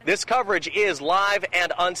This coverage is live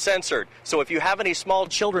and uncensored, so if you have any small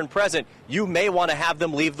children present, you may want to have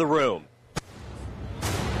them leave the room.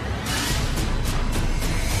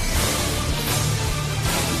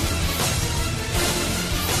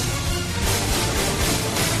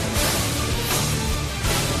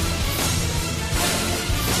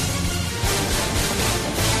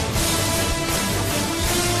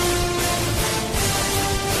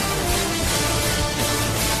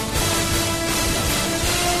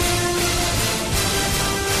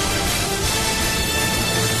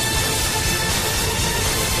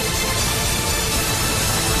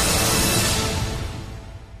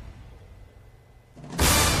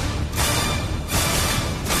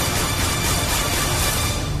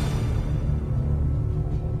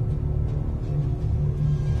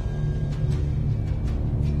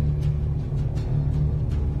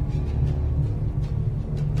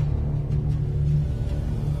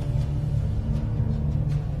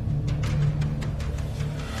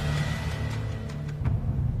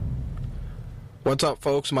 What's up,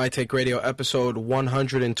 folks? My Take Radio episode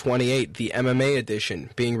 128, the MMA edition,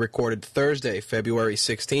 being recorded Thursday, February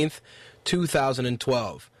 16th,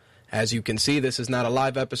 2012. As you can see, this is not a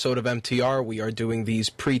live episode of MTR. We are doing these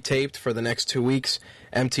pre-taped for the next 2 weeks.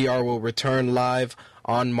 MTR will return live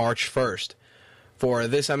on March 1st. For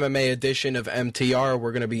this MMA edition of MTR,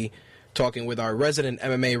 we're going to be talking with our resident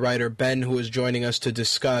MMA writer, Ben, who is joining us to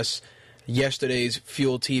discuss yesterday's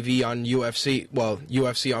Fuel TV on UFC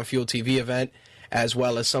on Fuel TV event, as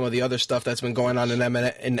well as some of the other stuff that's been going on in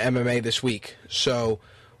MMA this week. So,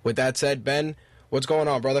 with that said, Ben, what's going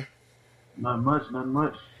on, brother? Not much.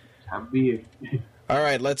 Happy to be here. All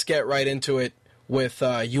right, let's get right into it with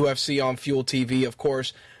UFC on Fuel TV, of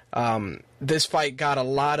course. This fight got a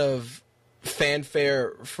lot of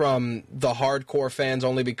fanfare from the hardcore fans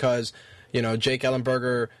only because, you know, Jake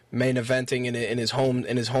Ellenberger main eventing in his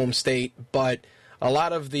home state, but a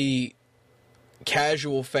lot of the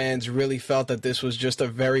casual fans really felt that this was just a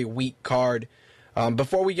very weak card.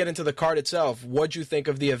 Before we get into the card itself, what'd you think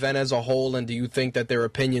of the event as a whole, and do you think that their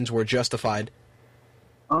opinions were justified?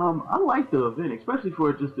 I like the event, especially for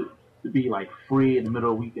it just to be like free in the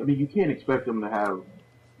middle of the week. I mean, you can't expect them to have,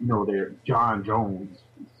 you know, their John Jones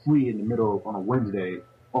free in the middle on a Wednesday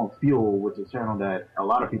on Fuel, which is a channel that a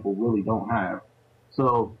lot of people really don't have.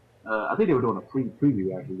 So I think they were doing a free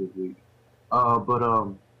preview actually this week.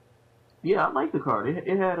 Yeah, I like the card.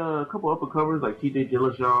 It had a couple upper covers like T.J.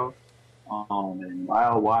 Dillashaw, and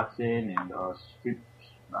Lyle Watson, and I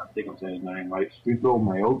think I'm saying his name right, Stipe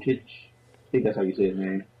Miocic. I think that's how you say his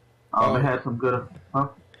name. It had some good,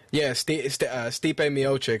 Yeah, Stipe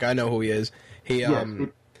Miocic. I know who he is. He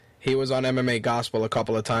was on MMA Gospel a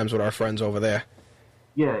couple of times with our friends over there.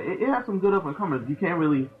 Yeah, it had some good up and comers. You can't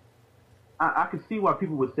really. I could see why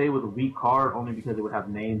people would say it was a weak card only because it would have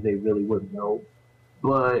names they really wouldn't know.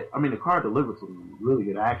 But, I mean, the card delivered some really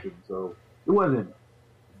good action, so it wasn't.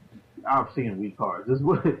 I've seen weak cards. This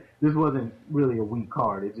wasn't really a weak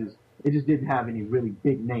card. It just didn't have any really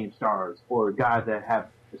big name stars or guys that have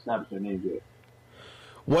established their name yet.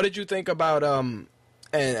 What did you think about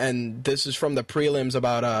and this is from the prelims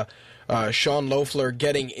about Sean Loeffler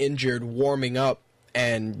getting injured warming up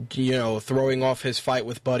and, you know, throwing off his fight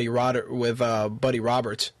with Buddy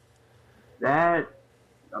Roberts? That.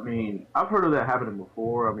 I mean, I've heard of that happening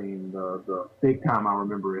before. I mean, the big time I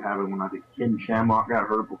remember it happened when I think Ken Shamrock got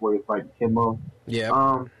hurt before he fight Kimbo. Yeah.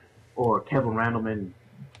 Or Kevin Randleman,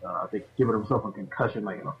 I think, giving himself a concussion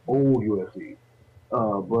like in an old UFC.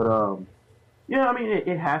 Yeah, I mean,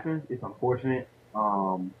 it happens. It's unfortunate.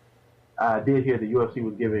 I did hear the UFC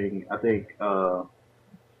was giving, I think,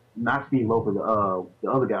 not Steve Loper, the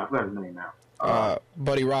other guy. I forgot his name now.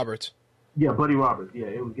 Buddy Roberts. Yeah, Buddy Roberts. Yeah,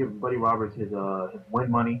 it was giving Buddy Roberts his win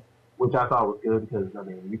money, which I thought was good because, I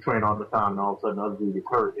mean, you train all the time and all of a sudden the other dude gets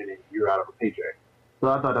hurt and then you're out of a paycheck. So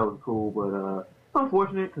I thought that was cool, but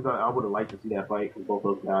unfortunate because I would have liked to see that fight because both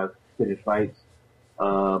those guys finished fights.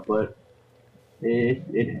 But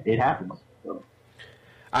it happens. So.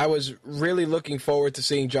 I was really looking forward to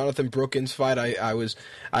seeing Jonathan Brookins fight. I was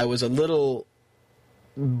a little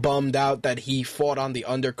bummed out that he fought on the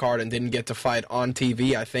undercard and didn't get to fight on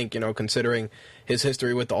TV. I think, you know, considering his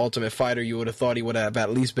history with the Ultimate Fighter, you would have thought he would have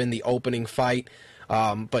at least been the opening fight.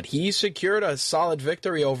 But he secured a solid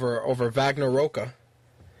victory over Wagner Roca.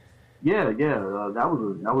 Yeah, that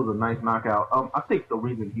was a nice knockout. I think the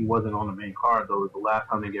reason he wasn't on the main card though is the last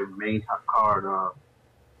time they gave the main card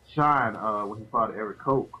shine when he fought Eric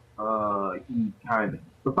Koch.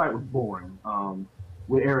 The fight was boring.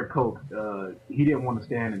 With Eric Koch, he didn't want to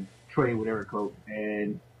stand and trade with Eric Koch,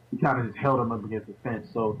 and he kind of just held him up against the fence.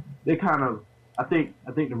 So they kind of, I think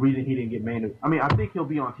the reason he didn't get main, I mean, I think he'll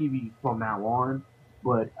be on TV from now on,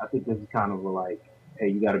 but I think this is kind of like, hey,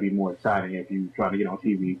 you got to be more exciting if you try to get on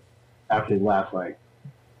TV after his last fight.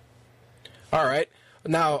 All right.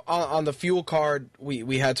 Now, on the Fuel card,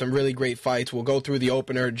 we had some really great fights. We'll go through the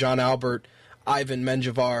opener, John Albert, Ivan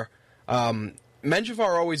Menjivar.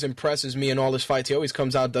 Menjivar always impresses me in all his fights. He always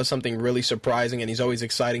comes out, does something really surprising, and he's always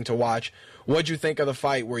exciting to watch. What'd you think of the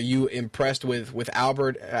fight? Were you impressed with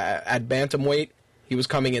Albert at bantamweight? He was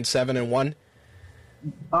coming in 7-1.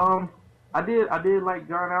 I did like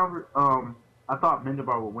John Albert. I thought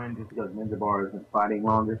Menjivar would win just because Menjivar isn't fighting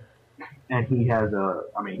longer, and he has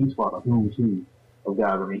he's fought a who's who of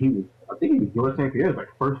guys. I mean, I think he was George St. Pierre's like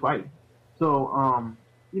first fight. So,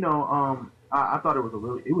 I thought it was a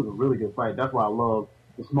really good fight. That's why I love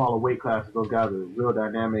the smaller weight classes. Those guys are real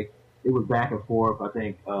dynamic. It was back and forth. I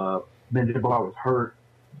think Menjivar was hurt.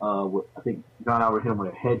 I think John Albert hit him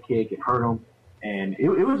with a head kick and hurt him, and it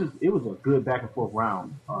was a good back and forth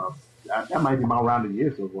round. That might be my round of the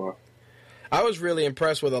year so far. I was really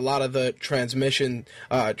impressed with a lot of the transitions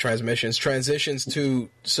to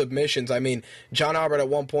submissions. I mean, John Albert at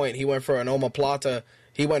one point, he went for an omoplata.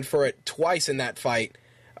 He went for it twice in that fight.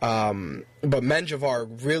 But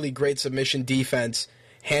Menjivar, really great submission defense,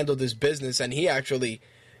 handled his business, and he actually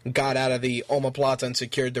got out of the omoplata and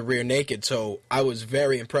secured the rear naked. So I was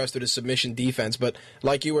very impressed with his submission defense. But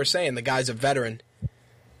like you were saying, the guy's a veteran.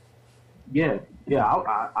 Yeah.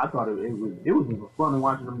 I thought it was fun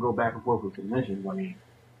watching them go back and forth with submissions. I mean,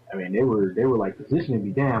 they were like positioning me.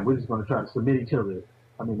 Damn, we're just going to try to submit each other.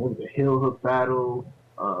 I mean, there was a heel hook battle.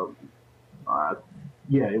 It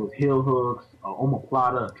was heel hooks,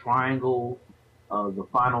 omoplata, a triangle. The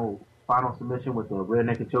final submission with the rear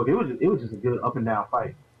naked choke. It was just a good up and down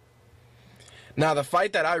fight. Now, the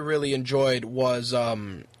fight that I really enjoyed was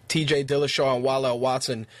T.J. Dillashaw and Wallell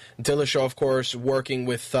Watson. Dillashaw, of course, working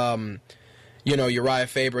with Uriah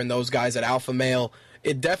Faber and those guys at Alpha Male.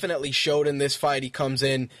 It definitely showed in this fight. He comes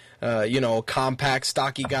in, compact,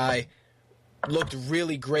 stocky guy, looked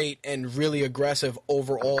really great and really aggressive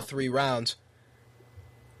over all 3 rounds.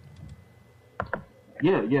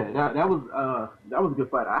 Yeah, that was a good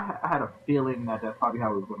fight. I had a feeling that that's probably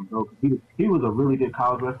how it was going to go. Cause he was a really good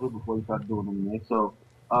college wrestler before he started doing MMA. So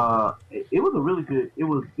it was a really good. It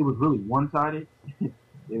was really one-sided.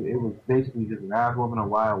 it was basically just an ass whooping on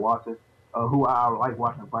Wyatt Watson, who I like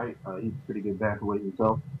watching fight. He's a pretty good bantamweight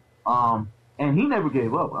himself. And he never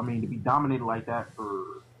gave up. I mean, to be dominated like that for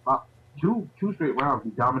about two straight rounds,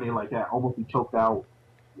 be dominated like that, almost be choked out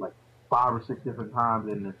like 5 or 6 different times,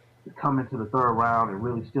 and to come into the 3rd round and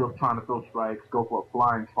really still trying to throw strikes, go for a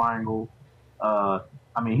flying triangle.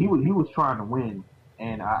 He was trying to win,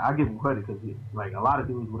 and I give him credit because like a lot of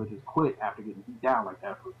dudes would have just quit after getting beat down like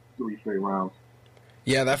that for 3 straight rounds.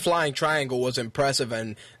 Yeah, that flying triangle was impressive,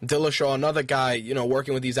 and Dillashaw, another guy,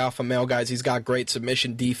 working with these alpha male guys, he's got great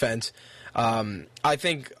submission defense. I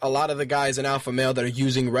think a lot of the guys in alpha male that are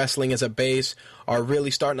using wrestling as a base are really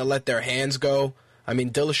starting to let their hands go. I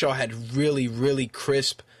mean, Dillashaw had really, really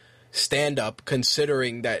crisp stand-up,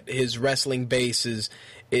 considering that his wrestling base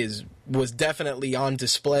was definitely on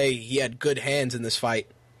display. He had good hands in this fight.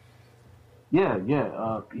 Yeah.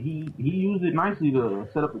 He used it nicely to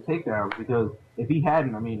set up the takedowns, because if he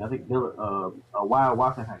hadn't, I think Wyatt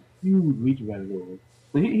Watson had huge reach advantage over him.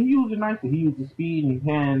 So he used it nicely. He used the speed and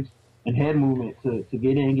hands and head movement to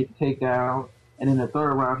get in, get the takedown. And in the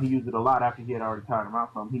 3rd round, he used it a lot after he had already tied him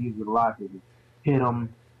out from him. He used it a lot to hit him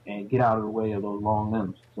and get out of the way of those long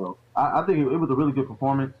limbs. So I think it was a really good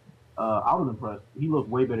performance. I was impressed. He looked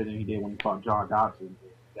way better than he did when he fought John Dodson and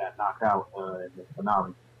got knocked out in the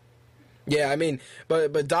finale. Yeah,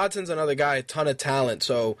 but Dodson's another guy, a ton of talent,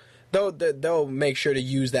 so they'll make sure to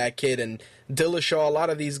use that kid. And Dillashaw, a lot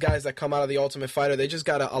of these guys that come out of the Ultimate Fighter, they just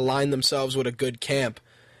got to align themselves with a good camp,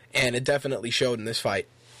 and it definitely showed in this fight.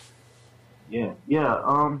 It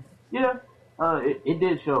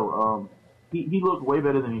did show. He looked way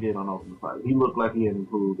better than he did on Ultimate Fighter. He looked like he had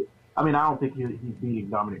improved. I don't think he's beating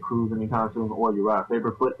Dominic Cruz anytime soon or Uriah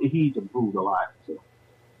Faber, but he's improved a lot. So.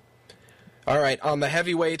 All right, on the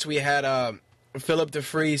heavyweights, we had Philip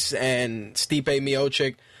DeFries and Stipe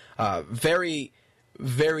Miocic. Very,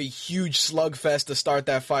 very huge slugfest to start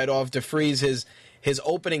that fight off. DeFries, his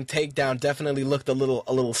opening takedown definitely looked a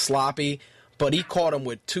little sloppy, but he caught him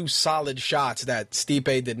with 2 solid shots that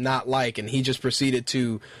Stipe did not like, and he just proceeded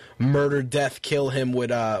to murder, death, kill him with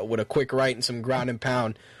a quick right and some ground and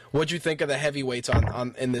pound. What'd you think of the heavyweights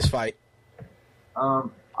in this fight? I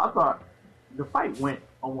thought the fight went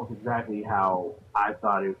almost exactly how I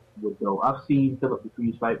thought it would go. I've seen Philip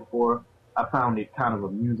DeFries fight before. I found it kind of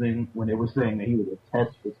amusing when they were saying that he was a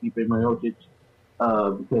test for Stipe Miocic.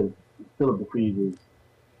 because Philip DeFries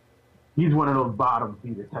he's one of those bottom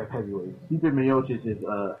feeder type heavyweights. Stipe Miocic is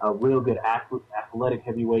a real good athletic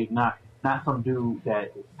heavyweight, not some dude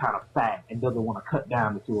that is kind of fat and doesn't want to cut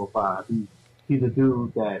down to 205. He's a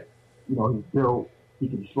dude that, he's built, he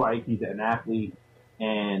can strike, he's an athlete,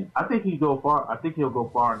 and I think he'll go far. I think he'll go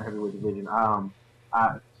far in the heavyweight division. Philip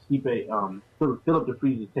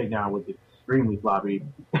DeFries' takedown was extremely sloppy,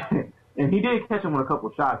 and he did catch him with a couple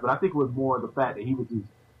of shots, but I think it was more the fact that he was just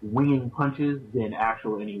winging punches than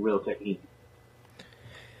any real technique.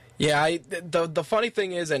 Yeah, the funny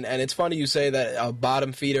thing is, and it's funny you say that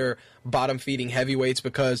bottom feeding heavyweights,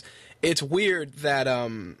 because it's weird that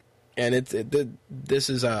this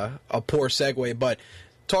is a poor segue, but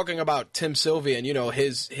talking about Tim Sylvia and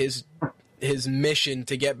his mission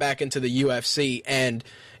to get back into the UFC, and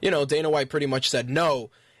Dana White pretty much said no,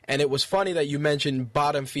 and it was funny that you mentioned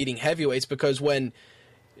bottom feeding heavyweights, because when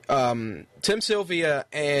Tim Sylvia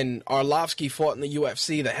and Arlovsky fought in the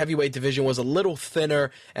UFC, the heavyweight division was a little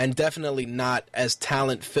thinner and definitely not as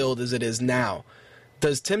talent-filled as it is now.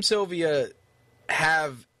 Does Tim Sylvia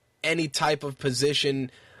have any type of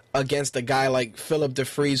position against a guy like Philip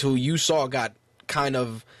DeFries, who you saw got kind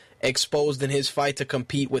of exposed in his fight to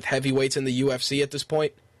compete with heavyweights in the UFC at this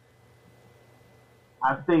point?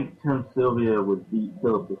 I think Tim Sylvia would beat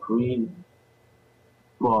Philip DeFries,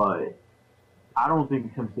 but I don't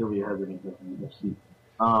think Tim Sylvia has any interest in the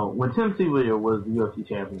UFC. When Tim Sylvia was the UFC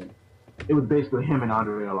champion, it was basically him and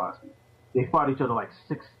Andre Arlovsky. They fought each other like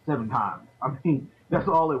 6-7 times. I mean, that's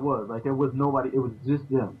all it was. Like, there was nobody. It was just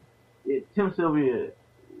them. Tim Sylvia,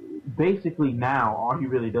 basically now, all he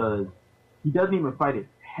really does, he doesn't even fight at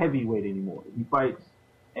heavyweight anymore. He fights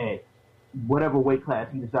at whatever weight class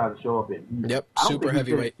he decides to show up in. Yep, super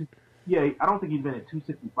heavyweight. I don't think he's been at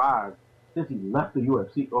 265 since he left the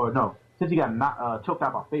UFC, or no, since he got choked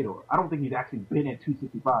out by Fedor. I don't think he's actually been at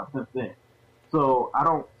 265 since then. So I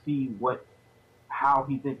don't see how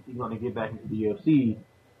he thinks he's going to get back into the UFC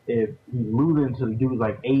if he's losing to dudes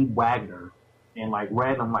like Abe Wagner and like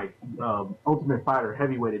random Ultimate Fighter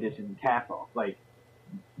heavyweight edition cast-offs. Like,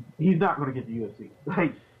 he's not going to get the UFC.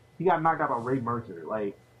 Like, he got knocked out by Ray Mercer.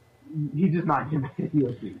 Like, he's just not getting back to the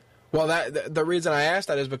UFC. Well, the reason I asked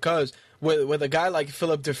that is because with a guy like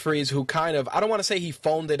Philip DeFries, who kind of, I don't want to say he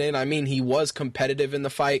phoned it in. I mean, he was competitive in the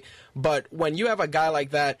fight. But when you have a guy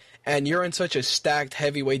like that and you're in such a stacked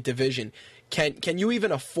heavyweight division, can you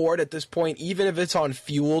even afford at this point, even if it's on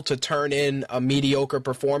fuel, to turn in a mediocre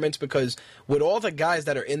performance? Because with all the guys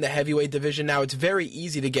that are in the heavyweight division now, it's very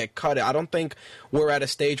easy to get cut. I don't think we're at a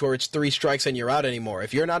stage where it's 3 strikes and you're out anymore.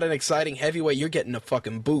 If you're not an exciting heavyweight, you're getting a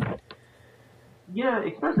fucking boot. Yeah,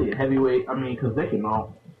 especially at heavyweight. I mean, because they can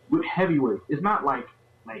all, with heavyweight, it's not like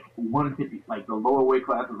 150, like the lower weight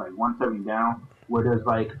classes, like 170 down, where there's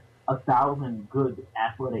like 1,000 good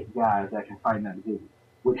athletic guys that can fight in that division.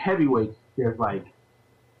 With heavyweights, there's like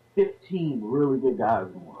 15 really good guys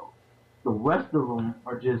in the world. The rest of them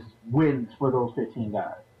are just wins for those 15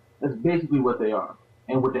 guys. That's basically what they are.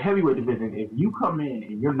 And with the heavyweight division, if you come in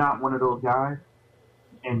and you're not one of those guys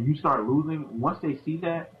and you start losing, once they see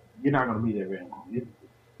that, you're not going to be there very long.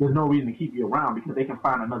 There's no reason to keep you around because they can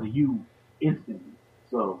find another you instantly.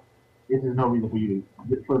 So this is no reason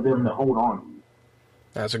for them to hold on to you.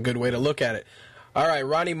 That's a good way to look at it. All right,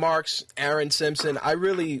 Ronnie Marks, Aaron Simpson.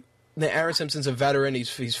 Aaron Simpson's a veteran.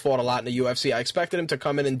 He's fought a lot in the UFC. I expected him to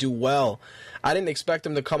come in and do well. I didn't expect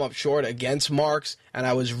him to come up short against Marks, and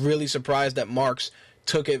I was really surprised that Marks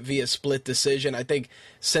took it via split decision. I think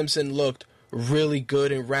Simpson looked really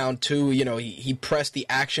good in round 2. He pressed the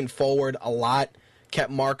action forward a lot,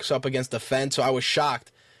 kept Marks up against the fence. So I was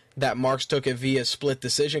shocked that Marks took it via split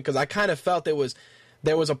decision, because I kind of felt there was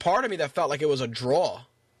a part of me that felt like it was a draw.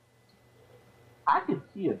 I could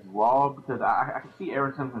see a draw because I could see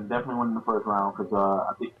Aaron Simpson definitely winning the first round because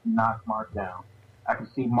I think he knocked Marks down. I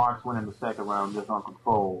could see Marks winning the second round just on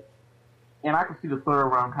control. And I could see the third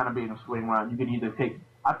round kind of being a swing round.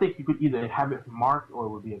 I think you could either have it for Marks or it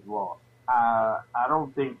would be a draw. I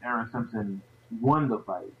don't think Aaron Simpson won the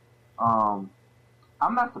fight. I'm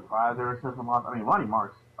not surprised Aaron Simpson lost. I mean, Ronnie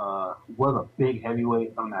Marks was a big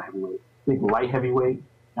heavyweight. I'm not heavyweight. Big light heavyweight.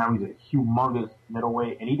 Now he's a humongous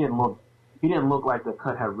middleweight, and he didn't look like the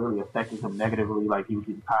cut had really affected him negatively, like he was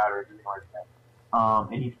getting tired or anything like that.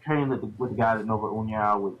 And he's trained with the guys at Nova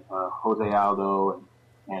União, with Jose Aldo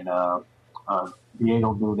and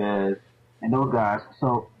Diego Nunez and those guys.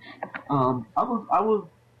 So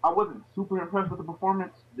I wasn't super impressed with the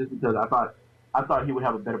performance, just because I thought he would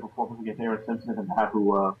have a better performance against Aaron Simpson, a guy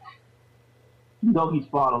who, though he's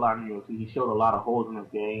fought a lot in the UFC, he showed a lot of holes in his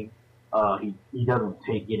game. He doesn't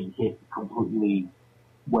take getting hit completely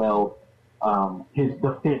well. his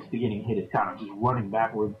defense to getting hit is kind of just running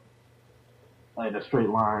backwards in a straight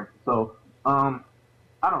line. So,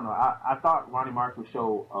 I don't know. I thought Ronnie Marks would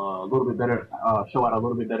show a little bit better, show out a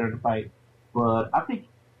little bit better in the fight, but I think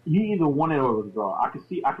he either won it or it was a draw. I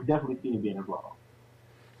could definitely see it being a draw.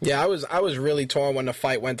 Yeah, I was really torn when the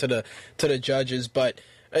fight went to the judges, but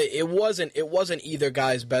it wasn't either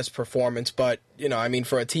guy's best performance. But I mean,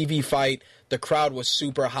 for a TV fight, the crowd was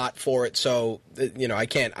super hot for it, so I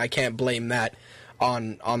can't blame that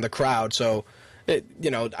on the crowd. So.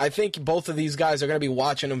 I think both of these guys are going to be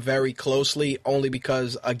watching them very closely, only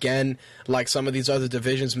because, again, like some of these other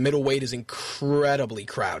divisions, middleweight is incredibly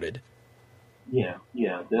crowded. Yeah.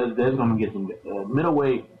 There's going to get some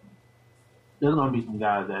middleweight. There's going to be some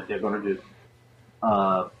guys that they're going to just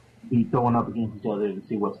be throwing up against each other and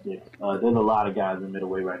see what sticks. There's a lot of guys in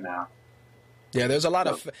middleweight right now. Yeah, there's a lot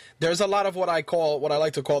of what I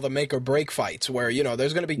like to call the make or break fights, where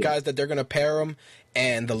there's going to be guys that they're going to pair them,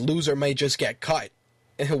 and the loser may just get cut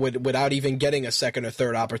without even getting a second or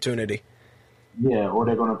third opportunity. Yeah, or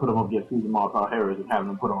they're going to put them up against Susan Martel Harris and have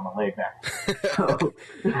them put on a leg back.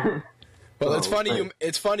 Well,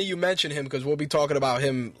 it's funny you mention him, because we'll be talking about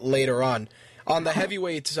him later on. On the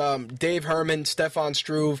heavyweights, Dave Herman, Stefan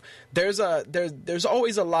Struve. There's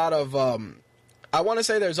always a lot of I want to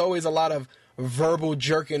say there's always a lot of verbal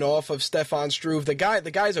jerking off of Stefan Struve. The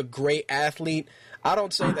guy's a great athlete. I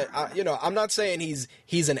don't say that, I'm not saying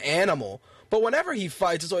he's an animal, but whenever he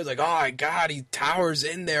fights, it's always like, oh my God, he towers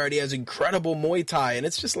in there and he has incredible Muay Thai. And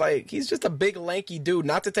it's just like, he's just a big lanky dude.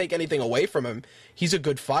 Not to take anything away from him. He's a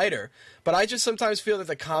good fighter. But I just sometimes feel that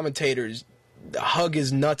the commentators hug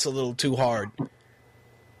his nuts a little too hard.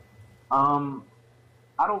 I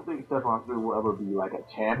don't think Stefan Struve will ever be like a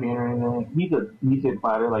champion or anything. He's a decent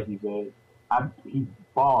fighter, like you said. He's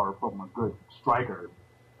far from a good striker.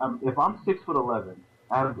 If I'm 6'11",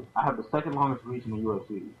 I have the second longest reach in the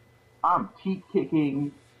UFC. I'm teeth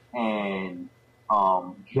kicking and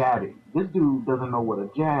jabbing. This dude doesn't know what a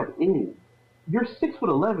jab is. You're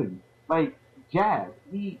 6'11", like jab.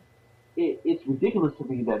 It's ridiculous to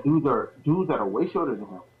me that dudes that are way shorter than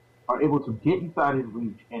him are able to get inside his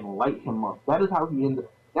reach and light him up. That is how he ends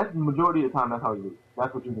up. That's the majority of the time. That's how he loses.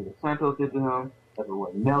 That's what Junior Santos did to him. That's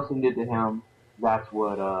what Nelson did to him. That's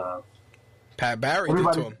what Pat Barry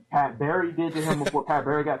did to him. Pat Barry did to him before Pat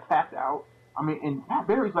Barry got tapped out. I mean, and Pat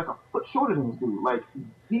Barry's like a foot shorter than this dude. Like,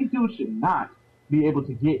 these dudes should not be able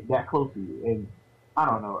to get that close to you. And I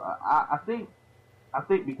don't know. I think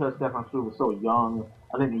because Stefan Struve is so young,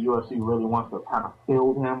 I think the UFC really wants to kind of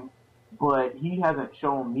build him. But he hasn't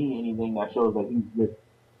shown me anything that shows that he's this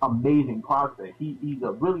amazing prospect. He's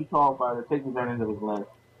a really tall fighter, takes advantage of his length.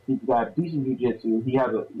 He's got decent jiu-jitsu.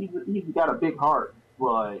 He's got a big heart,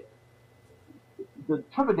 but the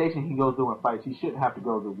trepidation he goes through in fights, he shouldn't have to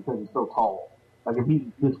go through because he's so tall. Like, if he's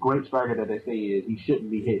this great striker that they say he is, he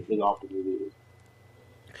shouldn't be hit as often as he is.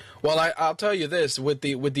 Well, I'll tell you this: with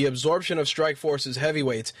the absorption of Strikeforce's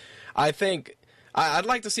heavyweights, I think I'd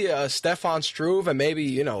like to see a Stefan Struve and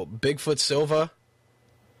maybe Bigfoot Silva.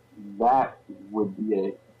 That would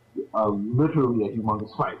be literally a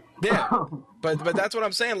humongous fight. Yeah, but that's what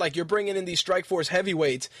I'm saying. Like, you're bringing in these Strikeforce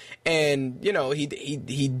heavyweights, and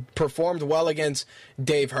he performed well against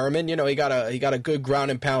Dave Herman. He got a good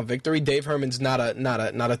ground and pound victory. Dave Herman's not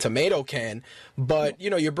a tomato can, but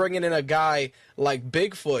you're bringing in a guy like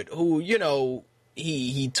Bigfoot who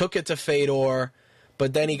he took it to Fedor,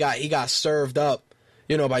 but then he got served up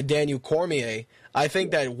by Daniel Cormier. I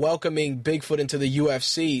think that welcoming Bigfoot into the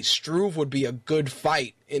UFC, Struve would be a good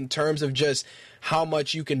fight in terms of just how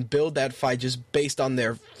much you can build that fight just based on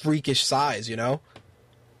their freakish size, Yeah,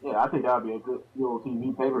 I think that would be a good Field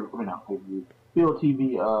TV favorite. Field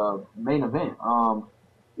TV main event.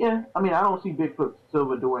 Yeah, I mean, I don't see Bigfoot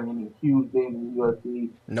Silva doing any huge things in the UFC.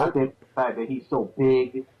 Nope. I think the fact that he's so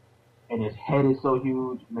big and his head is so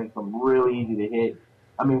huge makes him really easy to hit.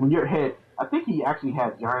 I mean, when your head, I think he actually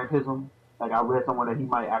has giantism. Like, I read somewhere that he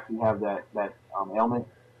might actually have that ailment.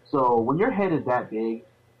 So when your head is that big,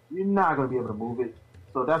 you're not going to be able to move it.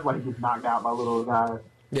 So that's why he gets knocked out by little guys.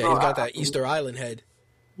 Yeah, he's got that Easter Island head.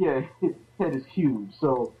 Yeah, his head is huge.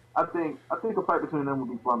 So I think a fight between them would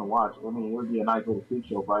be fun to watch. I mean, it would be a nice little freak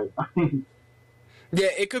show fight. Yeah,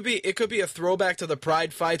 it could be a throwback to the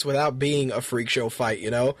Pride fights without being a freak show fight,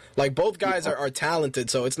 Like, both guys are talented,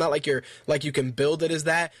 so it's not like you can build it as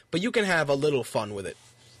that, but you can have a little fun with it.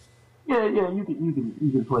 Yeah, you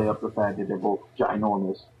can play up the fact that they're both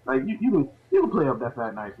ginormous. Like, you can play up that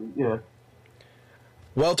fact nicely, yeah.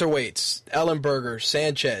 Welterweights, Ellenberger,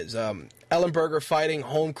 Sanchez. Ellenberger fighting,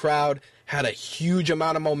 home crowd, had a huge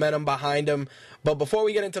amount of momentum behind him. But before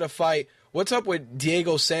we get into the fight, What's up with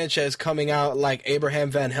Diego Sanchez coming out like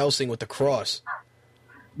Abraham Van Helsing with the cross?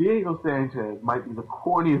 Diego Sanchez might be the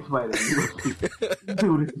corniest fighter in UFC.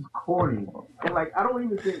 Dude, this is corny. And, like, I don't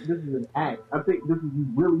even think this is an act. I think this is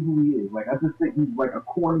really who he is. Like, I just think he's, like, a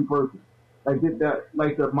corny person. Like,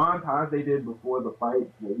 the montage they did before the fight,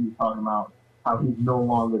 where he was talking about how he's no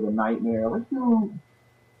longer the nightmare. Like, dude,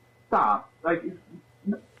 stop. Like,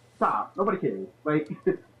 stop. Nobody cares. Like,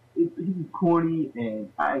 he's corny, and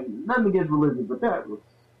nothing against religion, but that was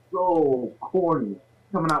so corny.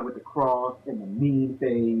 Coming out with the cross and the mean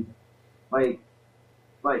face. Like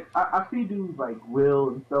I see dudes like Will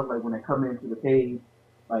and stuff, like when they come into the cage,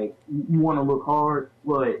 like you want to look hard,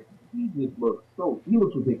 but he just looks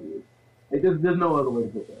ridiculous. Like there's no other way to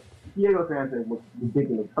put that. Diego Sanchez looks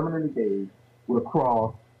ridiculous coming in the cage with a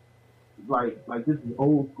cross, like this is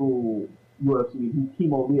old school UFC. He's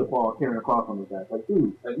Kimo Leopold carrying a cross on his back. Like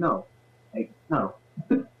dude, no,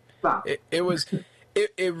 stop.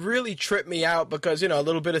 It really tripped me out because, you know, a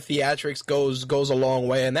little bit of theatrics goes a long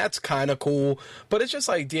way, and that's kind of cool. But it's just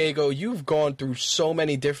like, Diego, you've gone through so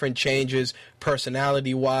many different changes,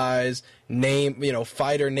 personality-wise,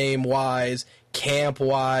 fighter name-wise,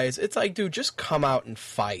 camp-wise. It's like, dude, just come out and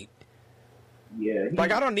fight. Yeah.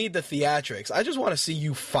 Like, I don't need the theatrics. I just want to see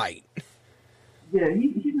you fight. Yeah,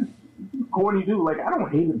 he's a corny dude. Like, I don't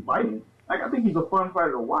hate him fighting. Like, I think he's a fun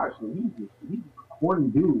fighter to watch. Like, he's a corny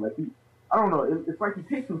dude. Like, I don't know. It's like he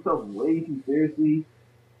takes himself way too seriously,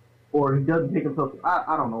 or he doesn't take himself.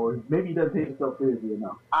 I don't know. Or maybe he doesn't take himself seriously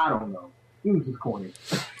enough. I don't know. He was just corny.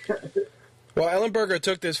 Well, Ellenberger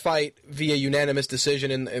took this fight via unanimous decision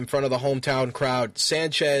in front of the hometown crowd.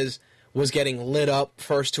 Sanchez was getting lit up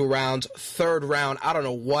first 2 rounds. Third round, I don't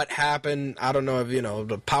know what happened. I don't know if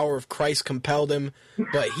the power of Christ compelled him,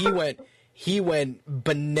 but he went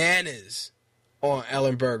bananas on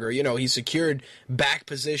Ellenberger. He secured back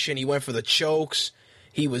position. He went for the chokes.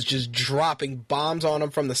 He was just dropping bombs on him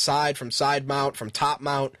from the side, from side mount, from top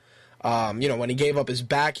mount. When he gave up his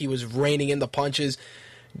back, he was raining in the punches.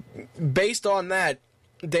 Based on that,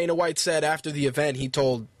 Dana White said after the event, he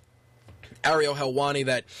told Ariel Helwani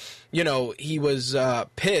that, he was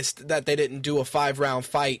pissed that they didn't do a 5-round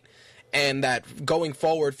fight, and that going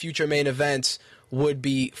forward, future main events would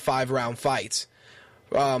be 5-round fights.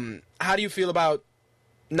 How do you feel about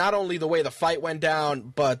not only the way the fight went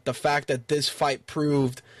down, but the fact that this fight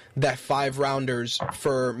proved that 5-rounders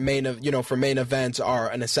for main events are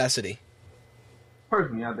a necessity?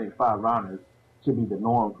 Personally, I think 5-rounders should be the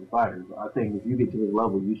norm for fighters. I think if you get to this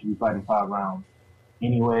level, you should be fighting 5 rounds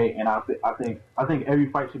anyway. And I think every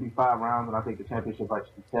fight should be 5 rounds, and I think the championship fight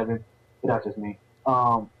should be 7. But that's just me.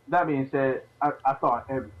 That being said, I thought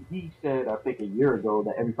he said I think a year ago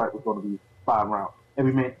that every fight was going to be 5 rounds.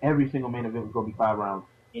 Every single main event was going to be 5 rounds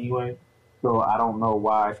anyway. So I don't know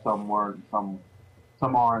why some weren't, some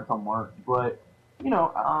are and some weren't. But I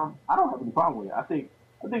don't have any problem with it. I think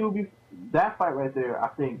it would be that fight right there. I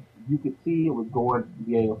think you could see it was going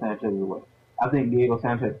Diego Sanchez's way. I think Diego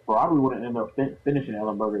Sanchez probably would have ended up finishing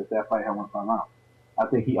Ellenberger if that fight had went 5 rounds. I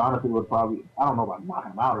think he honestly would probably, I don't know about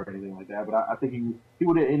knocking him out or anything like that, but I think he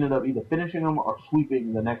would have ended up either finishing him or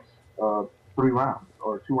sweeping the next 3 rounds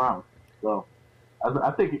or 2 rounds. So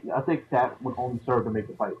I think that would only serve to make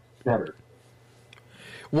the fight better.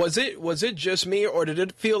 Was it just me, or did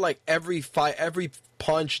it feel like every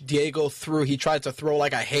punch Diego threw, he tried to throw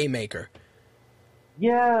like a haymaker?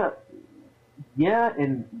 Yeah,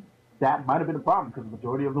 and that might have been a problem because the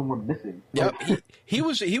majority of them were missing. Yep, he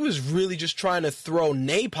was really just trying to throw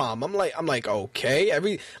napalm. I'm like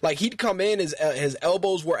okay, he'd come in, his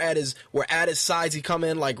elbows were at his sides. He'd come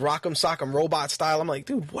in like Rock'em Sock'em Robot style. I'm like,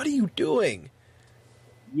 dude, what are you doing?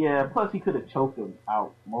 Yeah, plus he could have choked him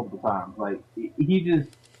out multiple times. Like he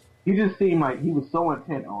just seemed like he was so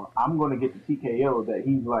intent on I'm going to get the TKO that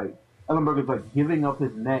he's like Ellenberger's like giving up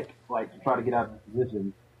his neck like to try to get out of his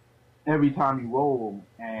position every time you roll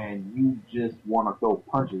him, and you just want to throw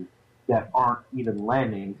punches that aren't even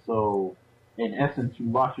landing. So in essence, you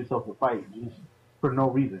lost yourself a fight just for no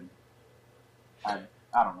reason. I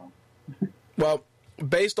don't know. Well,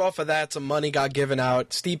 based off of that, some money got given out.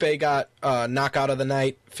 Stipe got knockout of the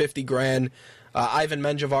night, $50,000. Ivan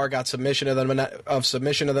Menjivar got submission of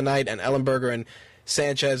the night, and Ellenberger and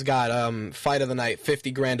Sanchez got fight of the night,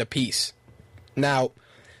 $50,000 apiece. Now,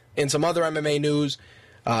 in some other MMA news,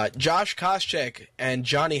 Josh Koscheck and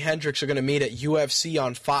Johnny Hendricks are going to meet at UFC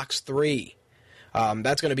on Fox 3.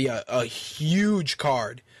 That's going to be a huge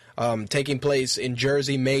card taking place in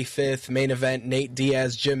Jersey, May 5th. Main event, Nate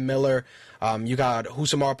Diaz, Jim Miller. You got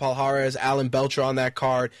Husamar Palhares, Alan Belcher on that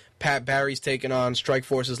card. Pat Barry's taking on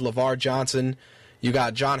Strikeforce's LeVar Johnson. You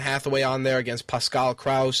got John Hathaway on there against Pascal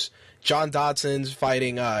Kraus. John Dodson's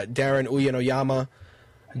fighting Darren Uyenoyama.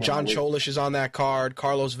 John Cholish is on that card.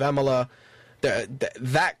 Carlos Vemola.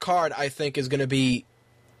 That card, I think, is going to be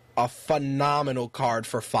a phenomenal card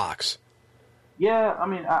for Fox. Yeah, I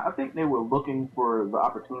mean, I think they were looking for the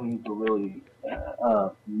opportunity to really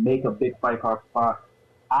make a big fight card for Fox.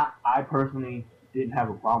 I personally didn't have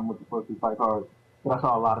a problem with the first 2 fight cards, but I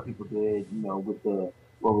saw a lot of people did, with the,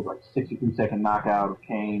 63-second knockout of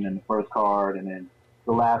Kane in the first card, and then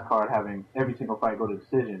the last card having every single fight go to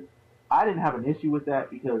decision. I didn't have an issue with that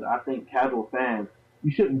because I think casual fans,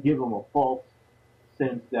 you shouldn't give them a false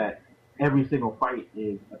sense that every single fight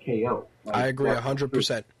is a KO. I agree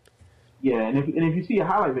 100%. Yeah, and if you see a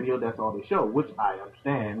highlight video, that's all they show, which I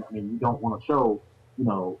understand. I mean, you don't want to show,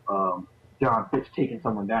 John Fitch taking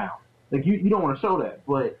someone down. Like, you don't want to show that.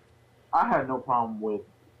 But I had no problem with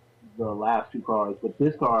the last 2 cards. But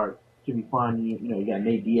this card should be fun. You got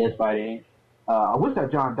Nate Diaz fighting. I wish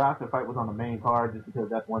that John Dodson fight was on the main card just because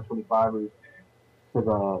that's 125ers.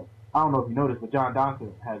 Because I don't know if you noticed, but John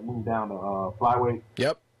Dodson has moved down to flyweight.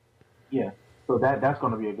 Yep. Yeah. So that's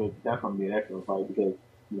going to be an excellent fight because,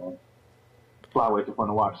 flyweights are fun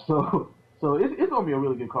to watch. So it's going to be a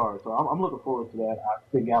really good card. So I'm looking forward to that. I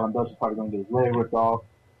think Alan Dutch is probably going to get his leg ripped off.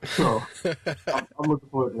 So I'm looking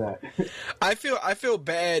forward to that. I feel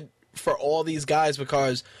bad for all these guys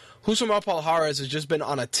because Husam Palhares has just been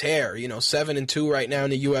on a tear. 7-2 right now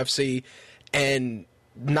in the UFC, and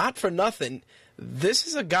not for nothing. This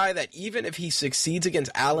is a guy that even if he succeeds against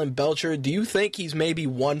Alan Belcher, do you think he's maybe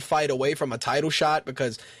 1 fight away from a title shot?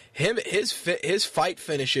 Because his fight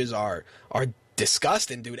finishes are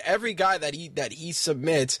disgusting, dude. Every guy that he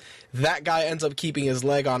submits, that guy ends up keeping his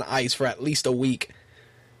leg on ice for at least a week.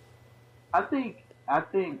 I think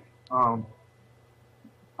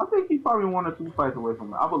he's probably 1 or 2 fights away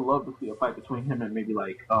from it. I would love to see a fight between him and maybe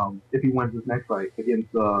if he wins this next fight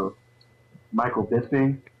against Michael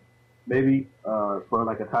Bisping, maybe for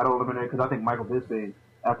a title eliminator. Because I think Michael Bisping,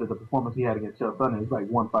 after the performance he had against Chael Sonnen, is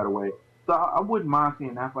 1 fight away. So I wouldn't mind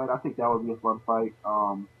seeing that fight. I think that would be a fun fight.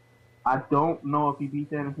 I don't know if he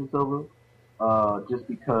beats Anderson Silva, just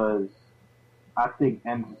because I think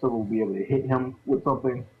Anderson Silva will be able to hit him with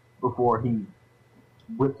something before he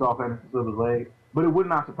whips off Anderson Silva's leg. But it would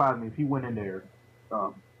not surprise me if he went in there,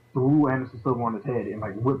 threw Anderson Silva on his head,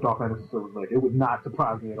 and whipped off Anderson Silva's leg. It would not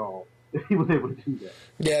surprise me at all if he was able to do that.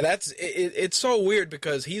 Yeah, it's so weird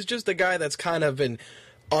because he's just a guy that's kind of been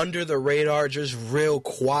under the radar, just real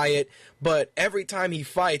quiet. But every time he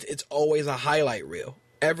fights, it's always a highlight reel.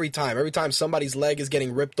 Every time somebody's leg is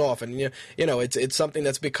getting ripped off, and it's something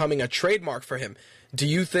that's becoming a trademark for him. Do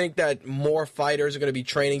you think that more fighters are going to be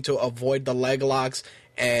training to avoid the leg locks,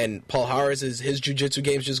 and Palhares his jiu-jitsu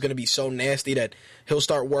game is just going to be so nasty that he'll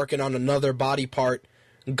start working on another body part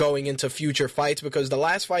going into future fights? Because the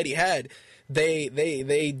last fight he had, they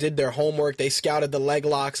did their homework, they scouted the leg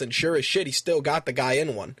locks, and sure as shit, he still got the guy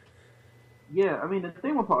in one. Yeah, I mean, the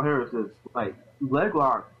thing with Palhares is, leg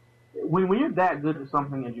locks, when you're that good at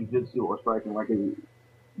something in jiu-jitsu or striking,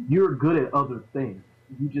 you're good at other things.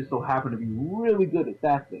 You just so happen to be really good at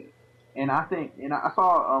that thing. And I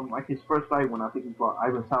saw, his first fight when I think he fought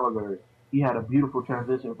Ivan Salaverry, he had a beautiful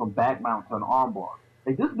transition from back mount to an armbar.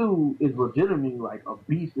 This dude is legitimately a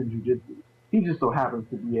beast in jiu-jitsu. He just so happens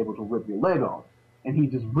to be able to rip your leg off. And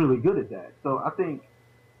he's just really good at that. So I think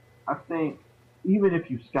even if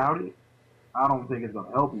you scout it, I don't think it's going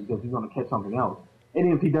to help you because he's going to catch something else.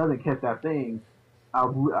 And if he doesn't catch that thing,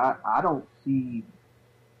 I don't see.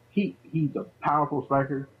 He's a powerful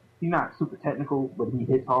striker. He's not super technical, but he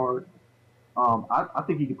hits hard. I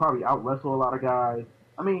think he could probably out-wrestle a lot of guys.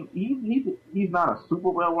 I mean, he's not a super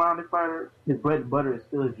well-rounded fighter. His bread and butter is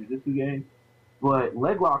still his jiu-jitsu game. But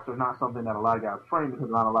leg locks are not something that a lot of guys train because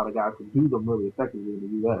not a lot of guys can do them really effectively in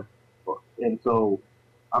the U.S. And so,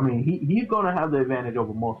 I mean, he's going to have the advantage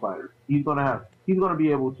over most fighters. He's going to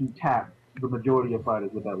be able to tap the majority of fighters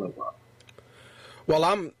with that leg lock.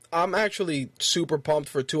 Well, I'm actually super pumped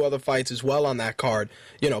for 2 other fights as well on that card.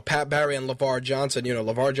 Pat Barry and LeVar Johnson.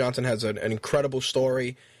 LeVar Johnson has an incredible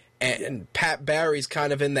story, and Pat Barry's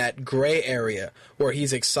kind of in that gray area where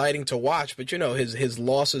he's exciting to watch. But his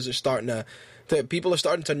losses are starting to people are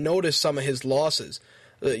starting to notice some of his losses.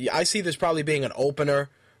 I see this probably being an opener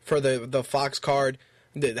for the Fox card.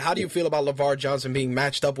 How do you feel about LeVar Johnson being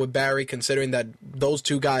matched up with Barry, considering that those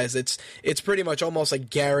 2 guys, it's pretty much almost a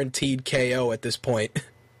guaranteed KO at this point?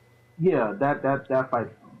 Yeah, that fight's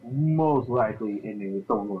most likely ending with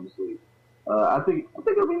someone going to sleep. I think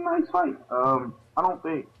it'll be a nice fight.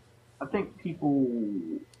 I think people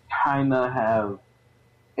kind of have,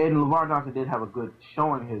 and LeVar Johnson did have a good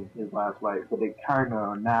showing his last fight, but they kind of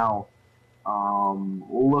are now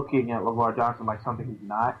Looking at LeVar Johnson like something he's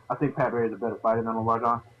not. I think Pat Barry is a better fighter than LeVar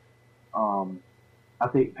Johnson. I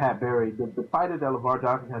think Pat Barry, the fighter that LeVar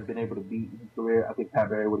Johnson has been able to beat in his career, I think Pat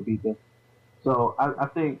Barry would have beat them. So I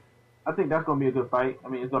think that's going to be a good fight. I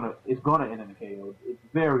mean, it's gonna end in a KO. It's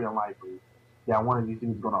very unlikely that one of these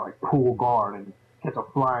dudes is going to like pull guard and catch a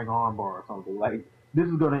flying armbar or something. Like, this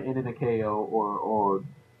is going to end in a KO or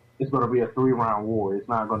it's going to be a 3-round war. It's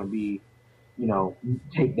not going to be,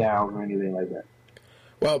 takedowns or anything like that.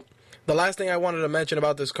 Well, the last thing I wanted to mention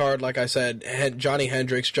about this card, like I said, Johnny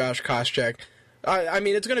Hendricks, Josh Koscheck. I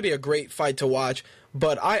mean, it's going to be a great fight to watch,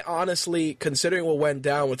 but I honestly, considering what went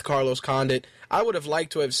down with Carlos Condit, I would have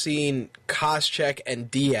liked to have seen Koscheck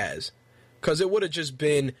and Diaz, because it would have just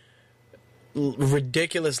been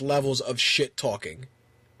ridiculous levels of shit-talking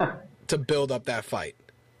to build up that fight.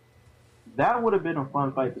 That would have been a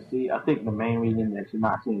fun fight to see. I think the main reason that you're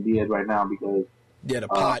not seeing Diaz right now because the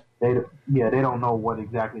pot. They don't know what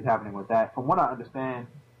exactly is happening with that. From what I understand,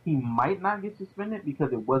 he might not get suspended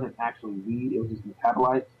because it wasn't actually weed; it was just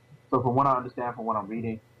metabolites. So from what I understand, from what I'm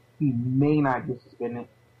reading, he may not get suspended.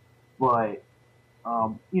 But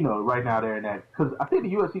right now they're in that because I think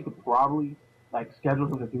the UFC could probably like schedule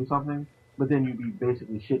him to do something, but then you'd be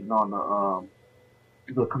basically shitting on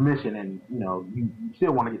the commission, and you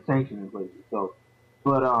still want to get sanctioned in places. So,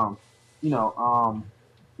 but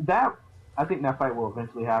that I think that fight will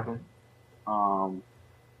eventually happen.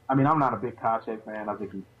 I mean, I'm not a big Koscheck fan. I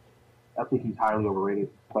think he's highly overrated,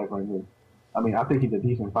 quite frankly. I mean, I think he's a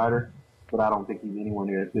decent fighter, but I don't think he's anywhere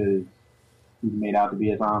near as good as he's made out to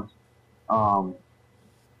be at times.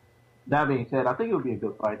 That being said, I think it would be a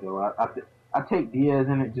good fight, though. I take Diaz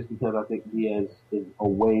in it just because I think Diaz is a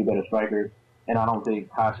way better striker, and I don't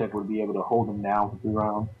think Koscheck would be able to hold him down for 3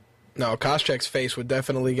 rounds. No, Koscheck's face would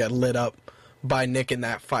definitely get lit up by Nick in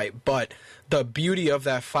that fight, but the beauty of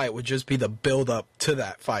that fight would just be the build up to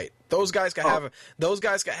that fight. Those guys could have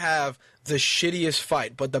the shittiest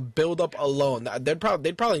fight, but the build up alone, they'd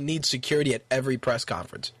probably need security at every press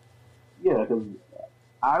conference. Yeah, because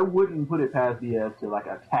I wouldn't put it past Diaz to like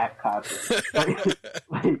attack Koscheck.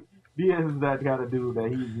 like Diaz is that kind of dude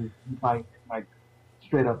that he might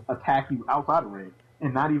straight up attack you outside the ring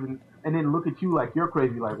and not even, and then look at you like you're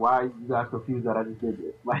crazy. Like, why are you guys confused that I just did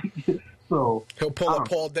this? Like, so he'll pull a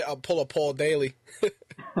Paul Daly.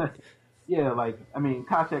 Yeah, like, I mean,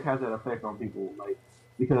 Koscheck has that effect on people, like,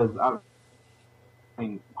 because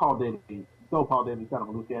Paul Daly, though Paul Daly's kind of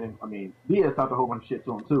a loose cannon. I mean, Diaz talked a whole bunch of shit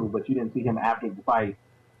to him too, but you didn't see him after the fight,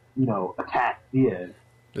 attack Diaz.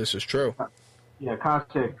 This is true. Yeah,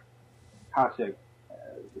 Koscheck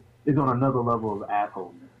is on another level of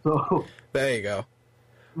asshole. So there you go.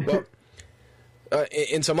 Well,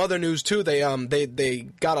 in some other news too, they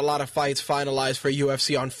got a lot of fights finalized for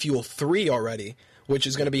UFC on Fuel 3 already, which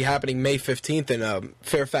is going to be happening May 15th in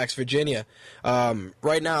Fairfax, Virginia.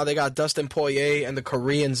 Right now, they got Dustin Poirier and the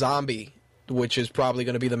Korean Zombie, which is probably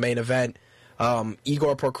going to be the main event.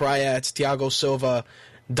 Igor Prokhrayats, Thiago Silva,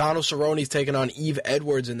 Donald Cerrone's taking on Yves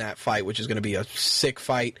Edwards in that fight, which is going to be a sick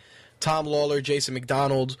fight. Tom Lawler, Jason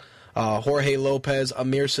McDonald, Jorge Lopez,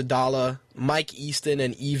 Amir Sadala, Mike Easton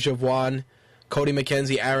and Yves Javoine, Cody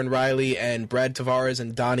McKenzie, Aaron Riley, and Brad Tavares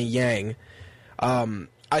and Donnie Yang.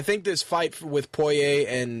 I think this fight with Poirier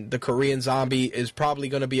and the Korean Zombie is probably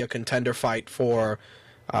going to be a contender fight for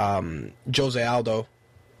Jose Aldo.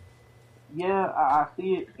 Yeah, I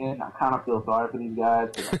see it, and I kind of feel sorry for these guys.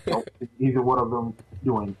 I don't think either one of them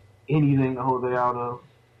doing anything to Jose Aldo.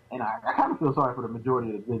 And I kind of feel sorry for the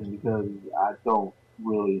majority of the division because I don't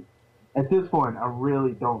really, at this point, I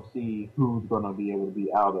really don't see who's going to be able to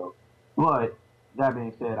beat Aldo. But that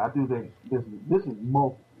being said, I do think this is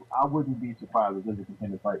most. I wouldn't be surprised if this is a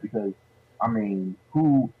contender fight because, I mean,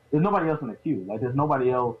 there's nobody else in the queue. Like, there's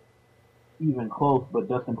nobody else even close but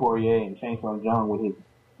Dustin Poirier and Shane Young with his,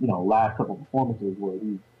 last couple performances where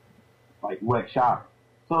he's, like, wrecked shop.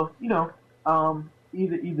 So,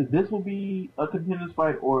 either this will be a contenders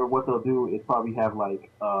fight or what they'll do is probably have,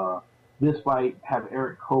 like, this fight, have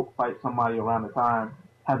Eric Koch fight somebody around the time,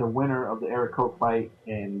 have the winner of the Eric Koch fight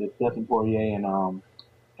and the Dustin Poirier and,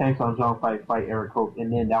 Shang Tsung Jung fight Eric Koch,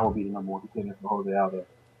 and then that will be the number one contender for Jose Aldo.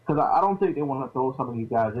 Because I don't think they want to throw some of these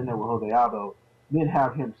guys in there with Jose Aldo, then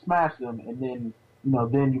have him smash them, and then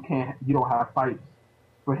then you don't have fights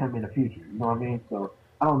for him in the future. You know what I mean? So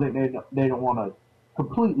I don't think they don't want to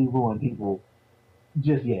completely ruin people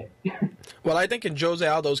just yet. Well, I think in Jose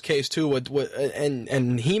Aldo's case too,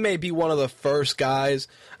 and he may be one of the first guys.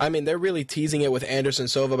 I mean, they're really teasing it with Anderson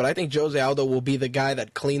Silva, but I think Jose Aldo will be the guy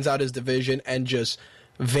that cleans out his division and just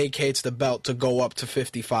vacates the belt to go up to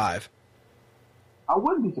 55. I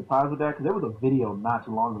wouldn't be surprised with that because there was a video not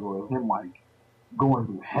too long ago of him like going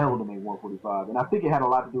through hell to make 145, and I think it had a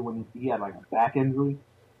lot to do when he had like a back injury.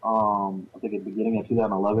 I think at the beginning of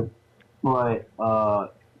 2011, but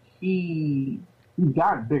he's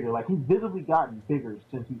gotten bigger. Like he's visibly gotten bigger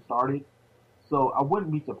since he started. So I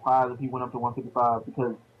wouldn't be surprised if he went up to 155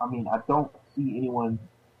 because I mean I don't see anyone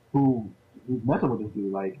who's messing with this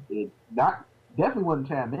dude. Like it definitely wasn't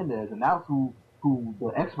Chad Mendez, and that's who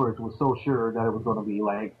the experts were so sure that it was going to be.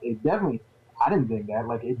 Like it definitely, I didn't think that.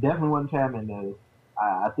 Like it definitely wasn't Chad Mendez.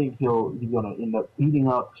 I think he's going to end up beating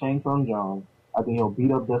up Chang Sung Jung. I think he'll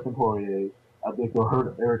beat up Dustin Poirier. I think he'll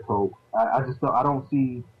hurt Eric Koch. I don't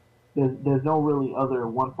see. There's no really other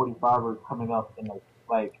 145ers coming up in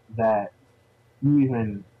like that. You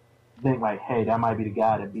even think like, hey, that might be the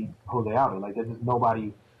guy that beat Jose Aldo. Like there's just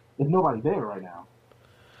nobody. There's nobody there right now.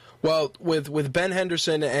 Well, with Ben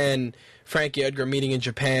Henderson and Frankie Edgar meeting in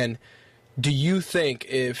Japan, do you think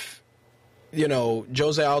if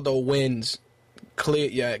Jose Aldo wins,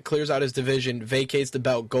 clears out his division, vacates the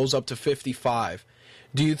belt, goes up to 55,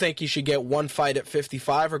 do you think he should get one fight at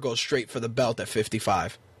 55 or go straight for the belt at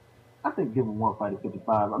 55? I think give him one fight at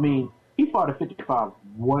 55. I mean, he fought at 55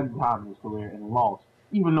 one time in his career and lost.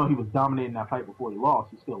 Even though he was dominating that fight before he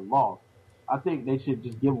lost, he still lost. I think they should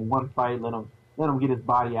just give him one fight, let him get his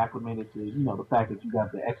body acclimated to, the fact that you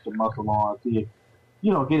got the extra muscle on, see if,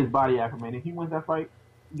 get his body acclimated. If he wins that fight,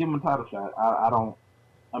 give him a title shot.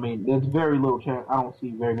 I mean, there's very little chance. I don't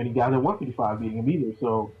see very many guys at 155 beating him either.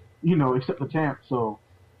 So, except the champ. So,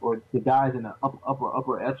 or the guys in the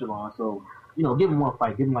upper echelon. So, give him one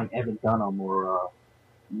fight. Give him like Evan Dunham or,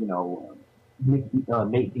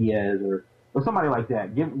 Nate Diaz or somebody like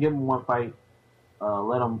that. Give him one fight.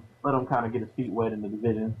 Let him kind of get his feet wet in the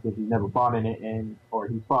division because he's never fought in it, or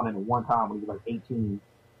he fought in it one time when he was like 18,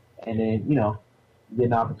 and then get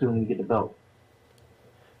an opportunity to get the belt.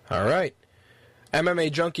 All right.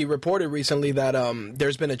 MMA Junkie reported recently that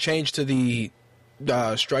there's been a change to the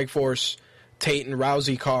Strikeforce Tate and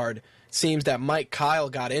Rousey card. Seems that Mike Kyle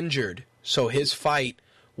got injured, so his fight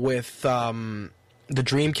with the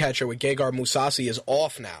Dreamcatcher with Gegard Mousasi is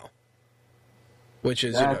off now, which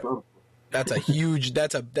is that's a huge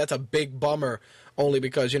that's a big bummer. Only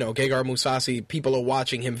because Gegard Mousasi, people are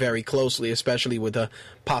watching him very closely, especially with a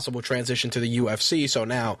possible transition to the UFC. So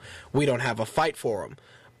now we don't have a fight for him.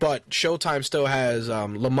 But Showtime still has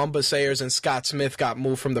Lumumba Sayers and Scott Smith got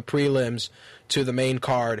moved from the prelims to the main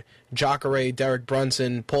card. Jacare, Derek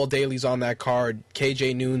Brunson, Paul Daly's on that card.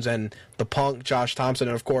 KJ Noons and The Punk, Josh Thompson,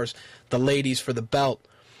 and of course the ladies for the belt.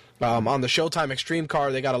 On the Showtime Extreme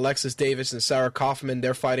card, they got Alexis Davis and Sarah Kaufman.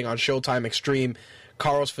 They're fighting on Showtime Extreme.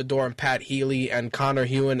 Carlos Fedor and Pat Healy and Connor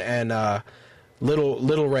Hewen and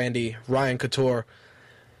Little Randy, Ryan Couture.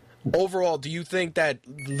 Overall, do you think that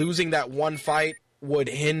losing that one fight would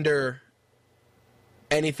hinder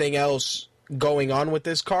anything else going on with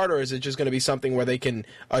this card, or is it just going to be something where they can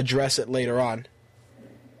address it later on?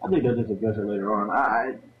 I think they'll just address it later on.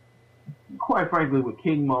 I quite frankly, with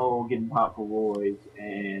King Mo getting popped for Roy's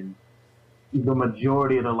and the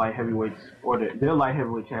majority of the light heavyweights, or their light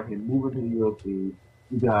heavyweight champion moving to the UFC,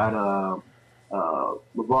 you got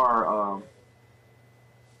LeVar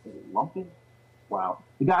Lumpkin? Wow.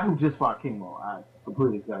 The guy who just fought King Mo. I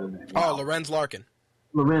completely forgot his name. Oh, Lorenz Larkin.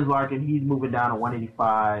 Lorenz Larkin, he's moving down to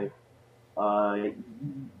 185. I'm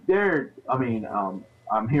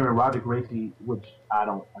hearing Roger Gracie, which I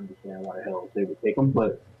don't understand why the hell they would take him,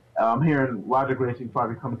 but I'm hearing Roger Gracie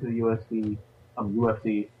probably coming to the UFC.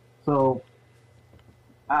 So,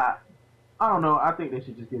 I don't know. I think they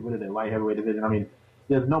should just get rid of their light heavyweight division. I mean,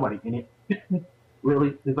 there's nobody in it.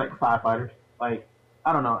 Really. There's like 5 fighters. Like,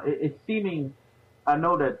 I don't know. It's seeming, I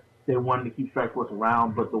know that they wanted to keep Strikeforce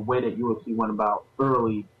around, but the way that UFC went about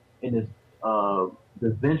early in this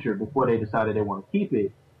venture before they decided they want to keep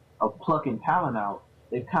it, of plucking talent out,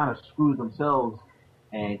 they've kind of screwed themselves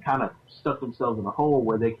and kind of stuck themselves in a hole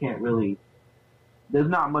where they can't really, there's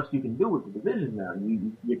not much you can do with the divisions now.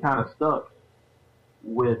 You're kind of stuck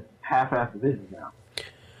with half-assed divisions now.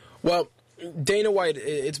 Well, Dana White,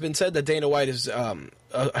 it's been said that Dana White has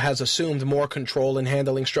assumed more control in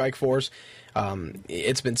handling Strikeforce.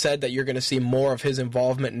 It's been said that you're going to see more of his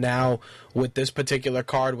involvement now with this particular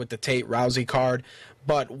card, with the Tate Rousey card.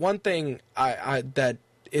 But one thing that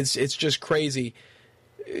it's just crazy.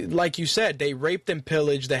 Like you said, they raped and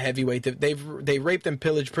pillaged the heavyweight. They raped and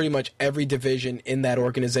pillaged pretty much every division in that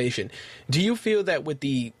organization. Do you feel that with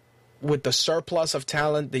the surplus of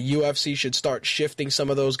talent, the UFC should start shifting some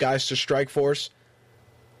of those guys to Strikeforce?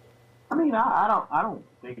 I mean, I don't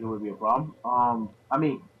think it would be a problem. I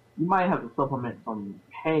mean, you might have to supplement some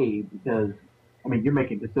pay because, I mean, you're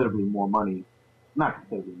making considerably more money not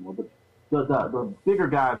competitive anymore, but the bigger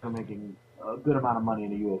guys are making a good amount of money in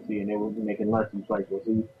the UFC, and they will be making less in Strikeforce.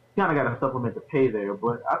 So you kind of got to supplement the pay there.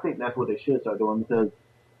 But I think that's what they should start doing, because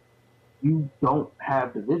you don't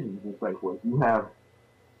have divisions in Strikeforce. You have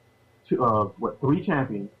three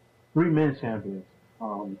champions, three men's champions,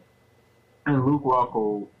 and Luke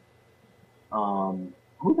Rockhold.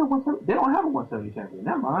 Who's that 170? They don't have a 170 champion.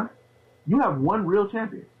 Never mind. You have one real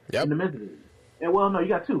champion in the men's division. And well, no, you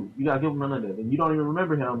got two. You got Gilbert Melendez, and you don't even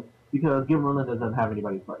remember him because Gilbert Melendez doesn't have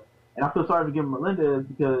anybody to fight. And I feel sorry for Gilbert Melendez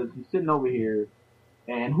because he's sitting over here,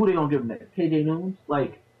 and who they gonna give him next? KJ Noons?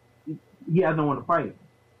 Like, he has no one to fight.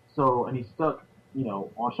 So, and he's stuck,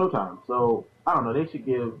 on Showtime. So I don't know. They should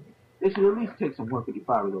at least take some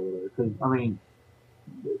 155ers over there, because I mean,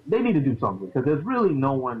 they need to do something, because there's really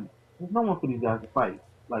no one. There's no one for these guys to fight.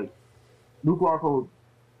 Like Luke Rockhold,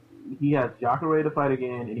 he has Jacare to fight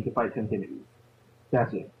again, and he can fight Tim Kennedy.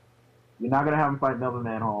 That's it. You're not gonna have him fight Melvin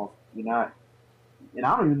Manhoff. You're not, and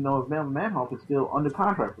I don't even know if Melvin Manhoff is still under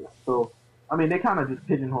contract for. So, I mean, they kind of just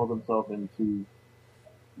pigeonhole themselves into.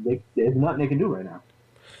 There's nothing they can do right now.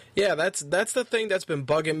 Yeah, that's the thing that's been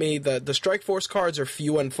bugging me. The Strikeforce cards are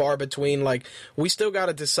few and far between. Like, we still got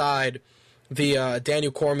to decide the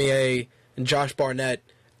Daniel Cormier and Josh Barnett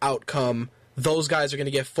outcome. Those guys are going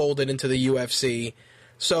to get folded into the UFC.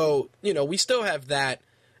 So, we still have that.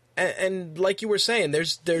 And like you were saying,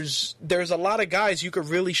 there's a lot of guys you could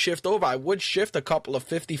really shift over. I would shift a couple of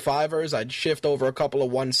 55ers. I'd shift over a couple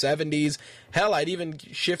of 170s. Hell, I'd even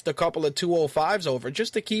shift a couple of 205s over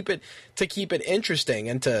just to keep it interesting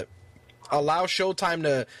and to allow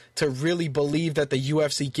Showtime to really believe that the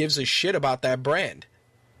UFC gives a shit about that brand.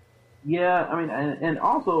 Yeah, I mean, and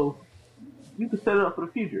also you can set it up for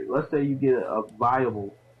the future. Let's say you get a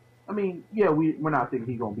viable. I mean, yeah, we're not thinking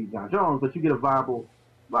he's gonna beat John Jones, but you get a viable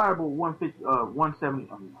 150, 170,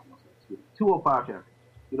 205 champion.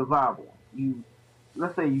 Get a viable one.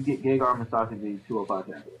 Let's say you get Gegard Mousasi, the 205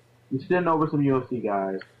 champion. You send over some UFC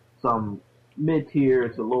guys, some mid-tier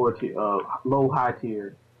to lower tier, low-high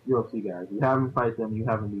tier UFC guys. You have them fight them, you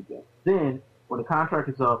have them beat them. Then, when the contract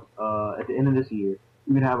is up at the end of this year,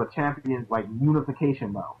 you can have a champion like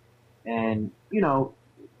unification bout, and you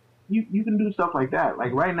can do stuff like that.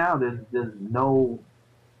 Like right now, there's no.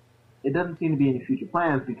 It doesn't seem to be any future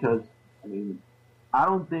plans because, I mean, I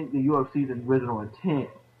don't think the UFC's original intent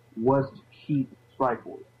was to keep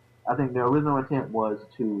Strikeforce. I think their original intent was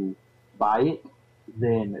to buy it,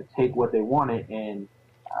 then take what they wanted, and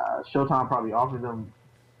Showtime probably offered them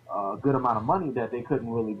a good amount of money that they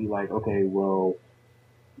couldn't really be like, okay, well,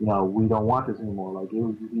 we don't want this anymore. Like, it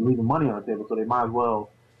was leaving money on the table, so they might as well,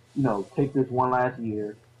 take this one last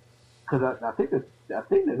year. Because I think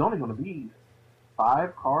there's only going to be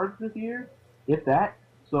 5 cards this year, if that.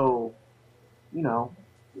 So,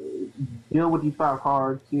 deal with these 5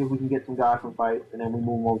 cards, see if we can get some guys from fights, and then we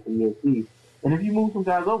move them over to the UFC. And if you move some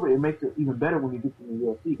guys over, it makes it even better when you do from the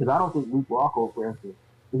UFC, because I don't think Luke Rockhold, for instance,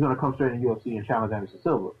 is going to come straight in the UFC and challenge Anderson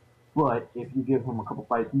Silva. But if you give him a couple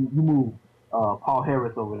fights, you move Paul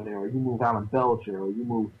Harris over there, or you move Alan Belcher, or you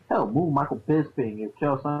move Michael Bisping if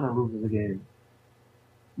Chael Sonnen loses again.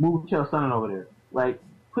 Move Chael Sonnen over there. Like,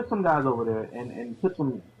 put some guys over there and put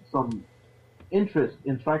some interest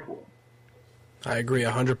in Strikeforce. I agree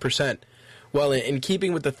 100%. Well, in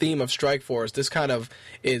keeping with the theme of Strikeforce, this kind of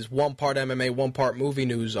is one part MMA, one part movie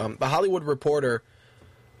news. The Hollywood Reporter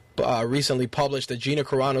recently published that Gina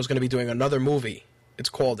Carano is going to be doing another movie. It's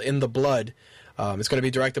called In the Blood. It's going to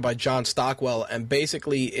be directed by John Stockwell, and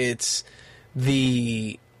basically it's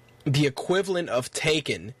the equivalent of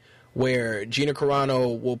Taken, where Gina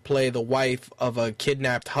Carano will play the wife of a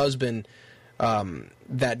kidnapped husband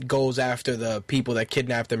that goes after the people that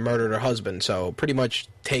kidnapped and murdered her husband. So pretty much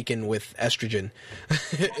Taken with estrogen,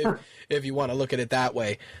 if you want to look at it that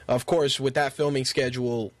way. Of course, with that filming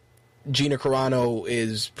schedule, Gina Carano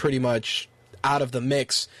is pretty much out of the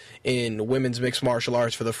mix in women's mixed martial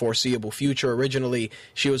arts for the foreseeable future. Originally,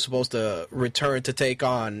 she was supposed to return to take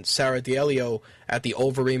on Sarah D'Elio at the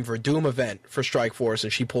Overeem Verdum event for Strikeforce,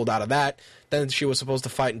 and she pulled out of that. Then she was supposed to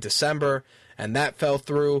fight in December, and that fell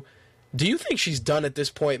through. Do you think she's done at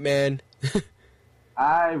this point, man?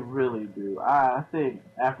 I really do. I think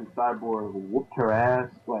after Cyborg whooped her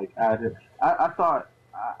ass, like I thought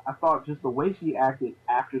just the way she acted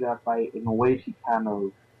after that fight and the way she kind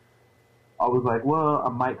of, I was like, well, I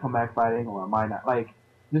might come back fighting or I might not. Like,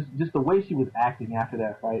 just the way she was acting after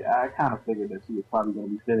that fight, I kind of figured that she was probably going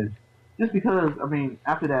to be finished. Just because, I mean,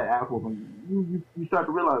 after that ass whooping, you start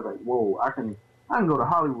to realize, like, whoa, I can go to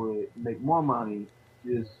Hollywood and make more money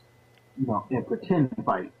just, and pretend to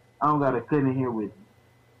fight. I don't got to sit in here with,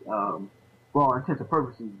 for all intents and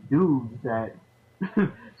purposes, dudes that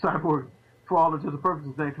Cyborg, for all intents and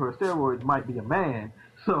purposes, thanks to her steroids, might be a man.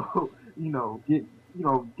 So, get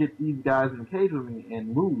these guys in the cage with me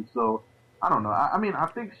and lose. So, I don't know. I mean, I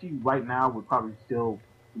think she right now would probably still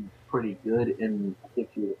be pretty good in, I think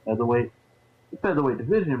she was the featherweight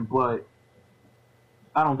division, but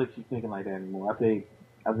I don't think she's thinking like that anymore. I think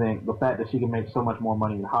the fact that she can make so much more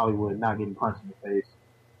money in Hollywood, not getting punched in the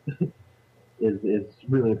face, is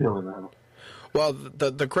really appealing to her. Well,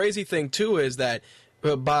 the crazy thing too is that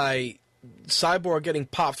by Cyborg getting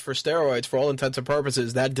popped for steroids, for all intents and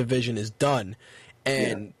purposes, that division is done.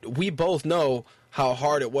 And we both know how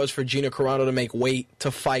hard it was for Gina Carano to make weight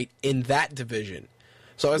to fight in that division.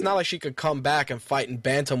 So it's not like she could come back and fight in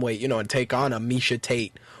bantamweight, and take on a Miesha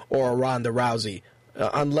Tate or a Ronda Rousey,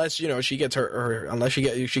 unless she gets unless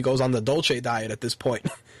she goes on the Dolce diet at this point,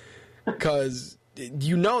 because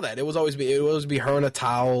that it would always be her in a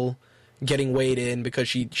towel getting weight in because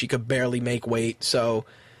she could barely make weight. So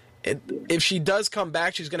if she does come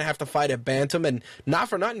back, she's going to have to fight at bantam, and not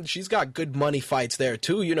for nothing, she's got good money fights there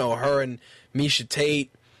too. Her and Miesha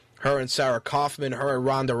Tate, her and Sarah Kaufman, her and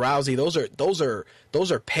Ronda Rousey. Those are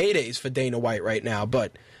paydays for Dana White right now.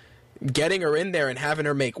 But getting her in there and having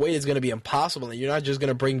her make weight is going to be impossible. And you're not just going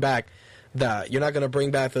to bring back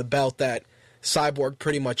the belt that Cyborg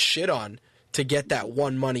pretty much shit on to get that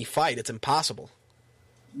one money fight. It's impossible.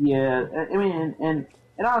 Yeah, I mean, and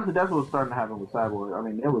honestly, that's what was starting to happen with Cyborg. I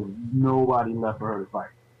mean, there was nobody left for her to fight.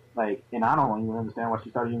 And I don't even understand why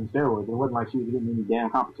she started using steroids. It wasn't like she was getting any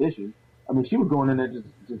damn competition. I mean, she was going in there just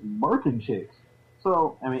murking chicks.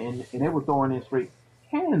 So, I mean, and they were throwing in straight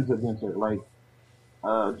hands against her. Like,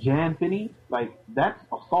 Jan Finney, that's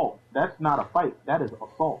assault. That's not a fight. That is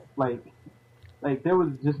assault. Like there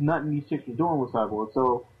was just nothing these chicks were doing with Cyborg.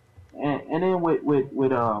 So, and then with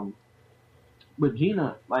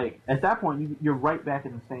Gina, at that point, you're right back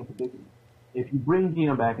in the same predicament. If you bring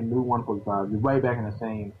Gina back and do 145, you're right back in the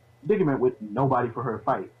same predicament with nobody for her to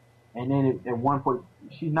fight. And then at 140,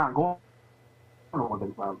 she's not going on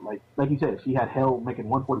 135. Like you said, she had hell making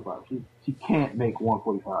 145. She can't make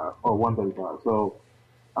 145 or 135. So,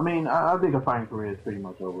 I mean, I think her fighting career is pretty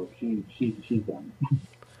much over. She's done.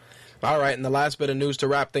 All right, and the last bit of news to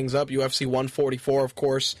wrap things up, UFC 144, of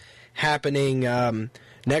course, happening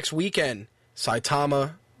next weekend.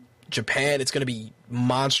 Saitama, Japan. It's going to be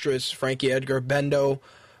monstrous. Frankie Edgar Bendo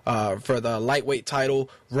for the lightweight title.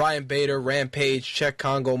 Ryan Bader, Rampage, Czech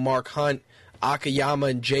Congo, Mark Hunt, Akiyama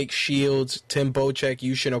and Jake Shields, Tim Bocek,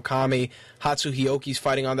 Yushin Okami, Hatsuhioki's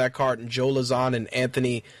fighting on that card, and Joe Lazan and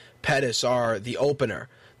Anthony Pettis are the opener.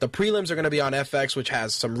 The prelims are going to be on FX, which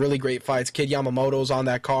has some really great fights. Kid Yamamoto's on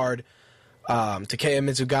that card. Takeya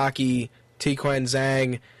Mizugaki, Tiquan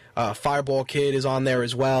Zhang, Fireball Kid is on there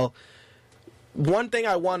as well. One thing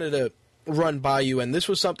I wanted to run by you, and this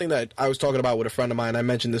was something that I was talking about with a friend of mine, I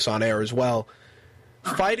mentioned this on air as well.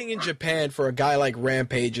 Fighting in Japan for a guy like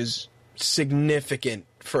Rampage is significant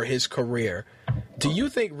for his career. Do you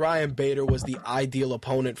think Ryan Bader was the ideal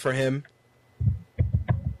opponent for him?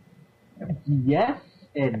 Yes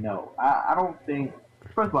and no. I don't think,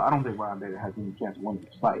 first of all, I don't think Ryan Bader has any chance of winning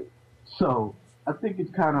this fight. So, I think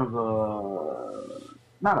it's kind of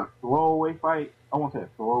not a throwaway fight. I won't say a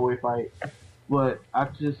throwaway fight, but I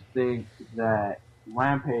just think that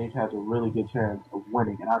Rampage has a really good chance of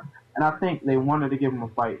winning. And I think they wanted to give him a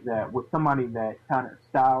fight that with somebody that kind of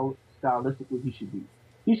stylistically he should beat.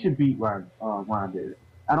 He should beat Ryan Bader.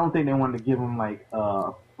 I don't think they wanted to give him like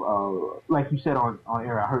you said on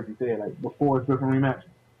air. I heard you say it, like the Forrest Griffin rematch.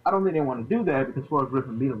 I don't think they want to do that because Forrest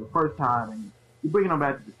Griffin beat him the first time, and you're bringing him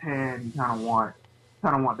back to Japan. You kind of want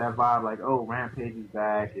that vibe, like, oh, Rampage is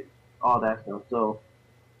back and all that stuff. So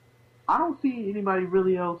I don't see anybody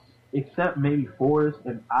really else except maybe Forrest,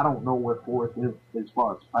 and I don't know where Forrest is as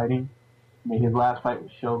far as fighting. I mean, his last fight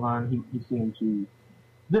with Shogun, he seemed to.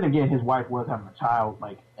 Then again, his wife was having a child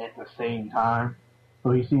like at the same time,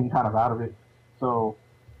 so he seemed kind of out of it. So,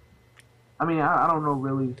 I mean, I don't know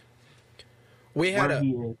really he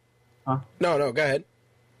is. Huh? No, go ahead.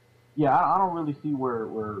 Yeah, I don't really see where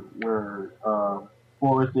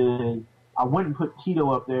Forrest is. I wouldn't put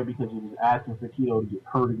Tito up there because he was asking for Tito to get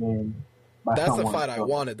hurt again. That's the fight I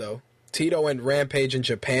wanted, though. Tito and Rampage in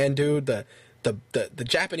Japan, dude. The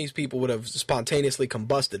Japanese people would have spontaneously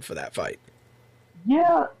combusted for that fight.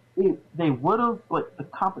 Yeah, they would have, but the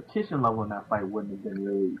competition level in that fight wouldn't have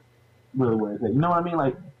been really where it's at. You know what I mean?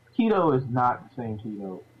 Like, Tito is not the same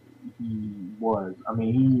Tito he was. I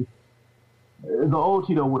mean, the old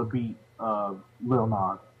Tito would have beat Lil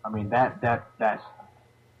Nas. I mean, that's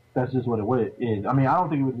just what it is. I mean, I don't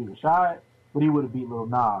think he would have beat Rashad, but he would have beat Lil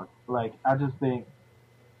Nas. Like, I just think,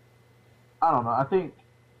 I don't know. I think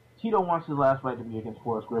Tito wants his last fight to be against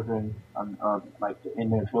Forrest Griffin, like in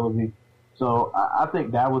their trilogy. So I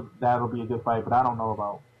think that'll be a good fight, but I don't know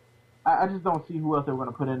about. I just don't see who else they're going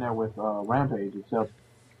to put in there with Rampage except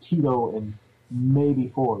Tito and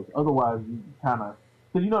maybe Forrest. Otherwise, you kind of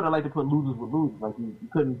because they like to put losers with losers. Like you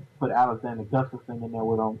couldn't put Alexander Gustafsson in there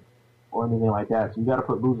with them or anything like that. So you got to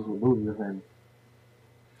put losers with losers, and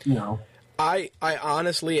I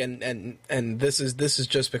honestly, and this is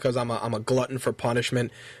just because I'm a glutton for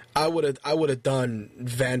punishment. I would have done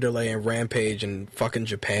Vanderlei and Rampage in fucking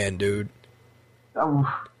Japan, dude.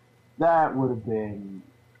 That would have been.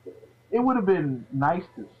 It would have been nice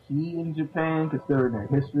to see in Japan, considering their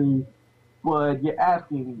history. But you're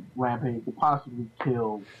asking Rampage to possibly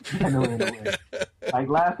kill Vanderlei in the ring. Like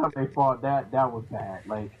last time they fought, that was bad.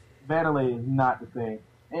 Like Vanderlei is not the same.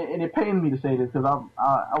 And it pained me to say this because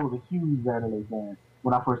I was a huge Vanderlei fan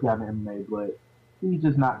when I first got into MMA, but he's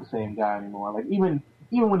just not the same guy anymore. Like even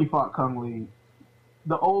when he fought Kung Lee,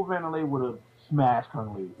 the old Vanderlei would have smashed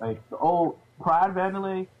Kung Lee. Like the old Pride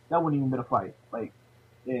Vanderlei, that wouldn't even been a fight. Like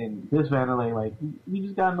and this Vanderlei, like he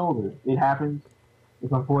just gotten older. It happens.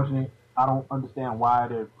 It's unfortunate. I don't understand why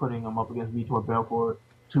they're putting him up against Vitor Belfort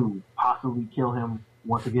to possibly kill him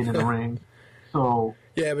once again in the ring. So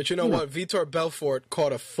yeah, but you know what? Vitor Belfort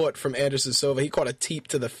caught a foot from Anderson Silva. He caught a teep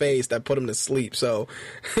to the face that put him to sleep. So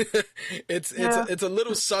it's a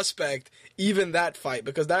little suspect, even that fight,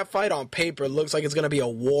 because that fight on paper looks like it's going to be a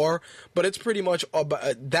war, but it's pretty much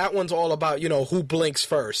that one's all about who blinks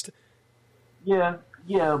first. Yeah,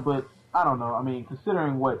 but I don't know. I mean,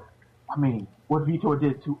 considering what Vitor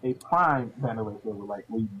did to a prime Vanderlei Silva, like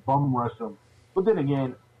we bum rushed him. But then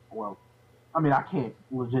again, well, I mean, I can't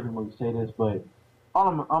legitimately say this, but all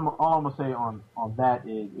I'm gonna say on that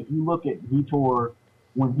is if you look at Vitor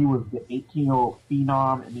when he was the 18-year-old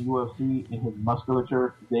phenom in the UFC and his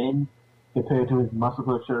musculature then compared to his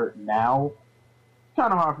musculature now, it's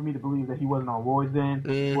kind of hard for me to believe that he wasn't on roids then.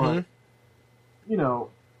 Mm-hmm. But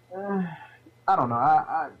I don't know.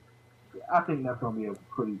 I think that's gonna be a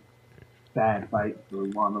pretty bad fight for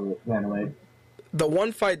Vanderlei. The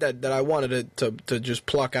one fight that I wanted to just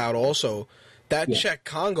pluck out also, that Czech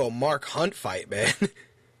Congo Mark Hunt fight, man.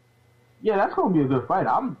 Yeah, that's going to be a good fight.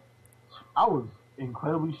 I was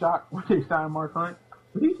incredibly shocked when they signed Mark Hunt.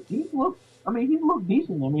 But he's looked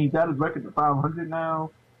decent. I mean, he's got his record to 500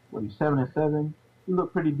 now. He's 7-7. He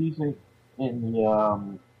looked pretty decent in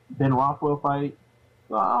the Ben Rothwell fight.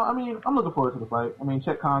 So, I mean, I'm looking forward to the fight. I mean,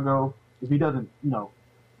 Czech Congo, if he doesn't,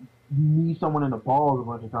 knee someone in the balls a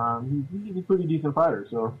bunch of times, he's a pretty decent fighter.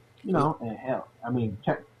 So, and hell, I mean,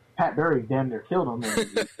 Pat Berry damn near killed him.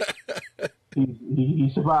 And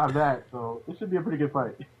he survived that, so it should be a pretty good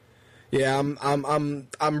fight. Yeah, I'm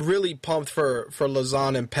really pumped for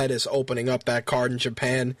Lausanne and Pettis opening up that card in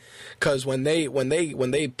Japan, because when they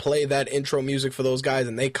play that intro music for those guys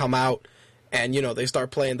and they come out and they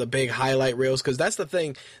start playing the big highlight reels, because that's the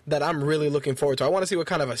thing that I'm really looking forward to. I want to see what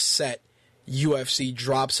kind of a set UFC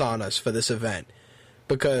drops on us for this event,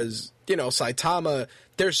 because Saitama,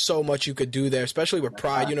 there's so much you could do there, especially with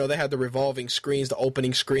Pride. They had the revolving screens, the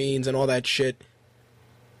opening screens, and all that shit.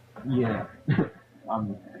 Yeah,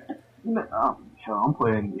 I'm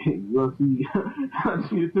playing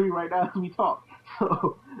UFC 3 right now as we talk,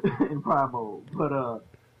 so in Pride mode. But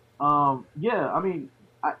yeah, I mean,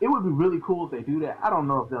 it would be really cool if they do that. I don't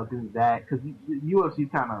know if they'll do that because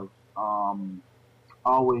UFC kind of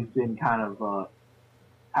always been kind of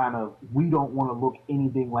we don't want to look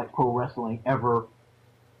anything like pro wrestling ever,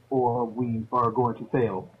 or we are going to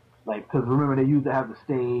fail. Like, because remember they used to have the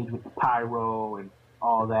stage with the pyro and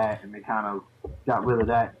all that, and they kind of got rid of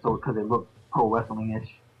that so because it looked pro wrestling-ish.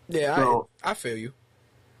 Yeah, so, I feel you.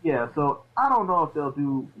 Yeah, so I don't know if they'll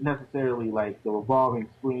do necessarily like the revolving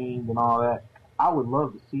screens and all that. I would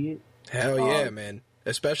love to see it. Hell yeah, man.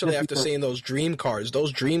 Especially after seeing those dream cards.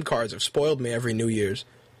 Those dream cards have spoiled me every New Year's.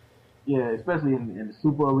 Yeah, especially in the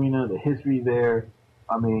Super Arena, the history there.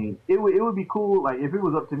 I mean, it would be cool. Like, if it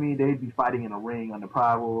was up to me, they'd be fighting in a ring under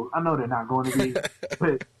Pride rules. I know they're not going to be,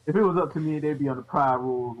 but if it was up to me, they'd be under Pride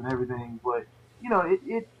rules and everything. But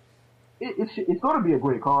it's going to be a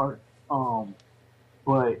great card.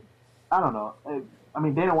 But I don't know. I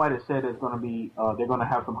mean, Dana White has said it's going to be they're going to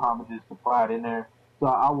have some homages to Pride in there. So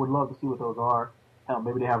I would love to see what those are. Hell,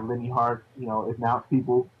 maybe they have Lenny Hart, announce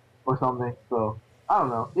people or something. So I don't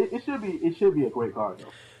know. It should be a great card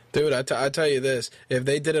though. Dude, I tell you this: if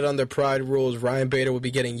they did it under Pride rules, Ryan Bader would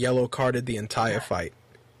be getting yellow carded the entire fight.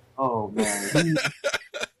 Oh man!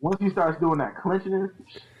 Once he starts doing that clinching,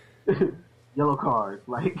 yellow cards.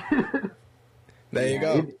 Like there you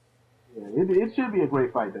go. It should be a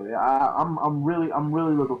great fight though. I'm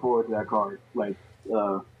really looking forward to that card. Like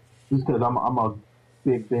just because I'm a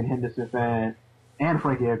big Ben Henderson fan and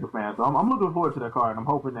Frankie Edgar fan. So I'm looking forward to that card. And I'm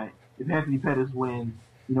hoping that if Anthony Pettis wins,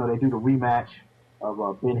 they do the rematch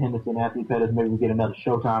of Ben Henderson, Anthony Pettis. Maybe we get another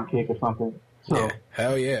Showtime kick or something. So, yeah,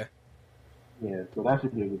 hell yeah. Yeah, so that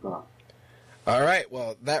should be a good card. All right,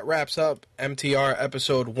 well, that wraps up MTR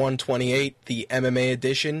episode 128, the MMA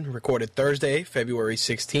edition, recorded Thursday, February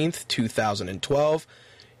 16th, 2012.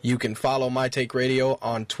 You can follow My Take Radio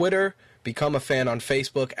on Twitter, become a fan on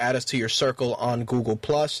Facebook, add us to your circle on Google+,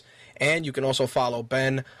 and you can also follow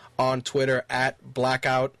Ben on Twitter at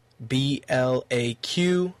Blackout,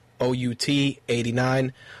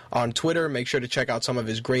 BLAQOUT89 on Twitter. Make sure to check out some of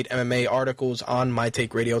his great MMA articles on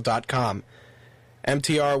mytakeradio.com.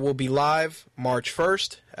 MTR will be live March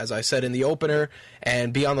 1st, as I said in the opener,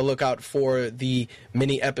 and be on the lookout for the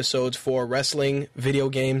mini episodes for wrestling, video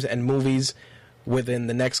games, and movies within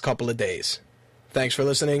the next couple of days. Thanks for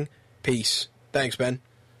listening. Peace. Thanks, Ben.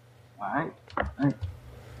 All right.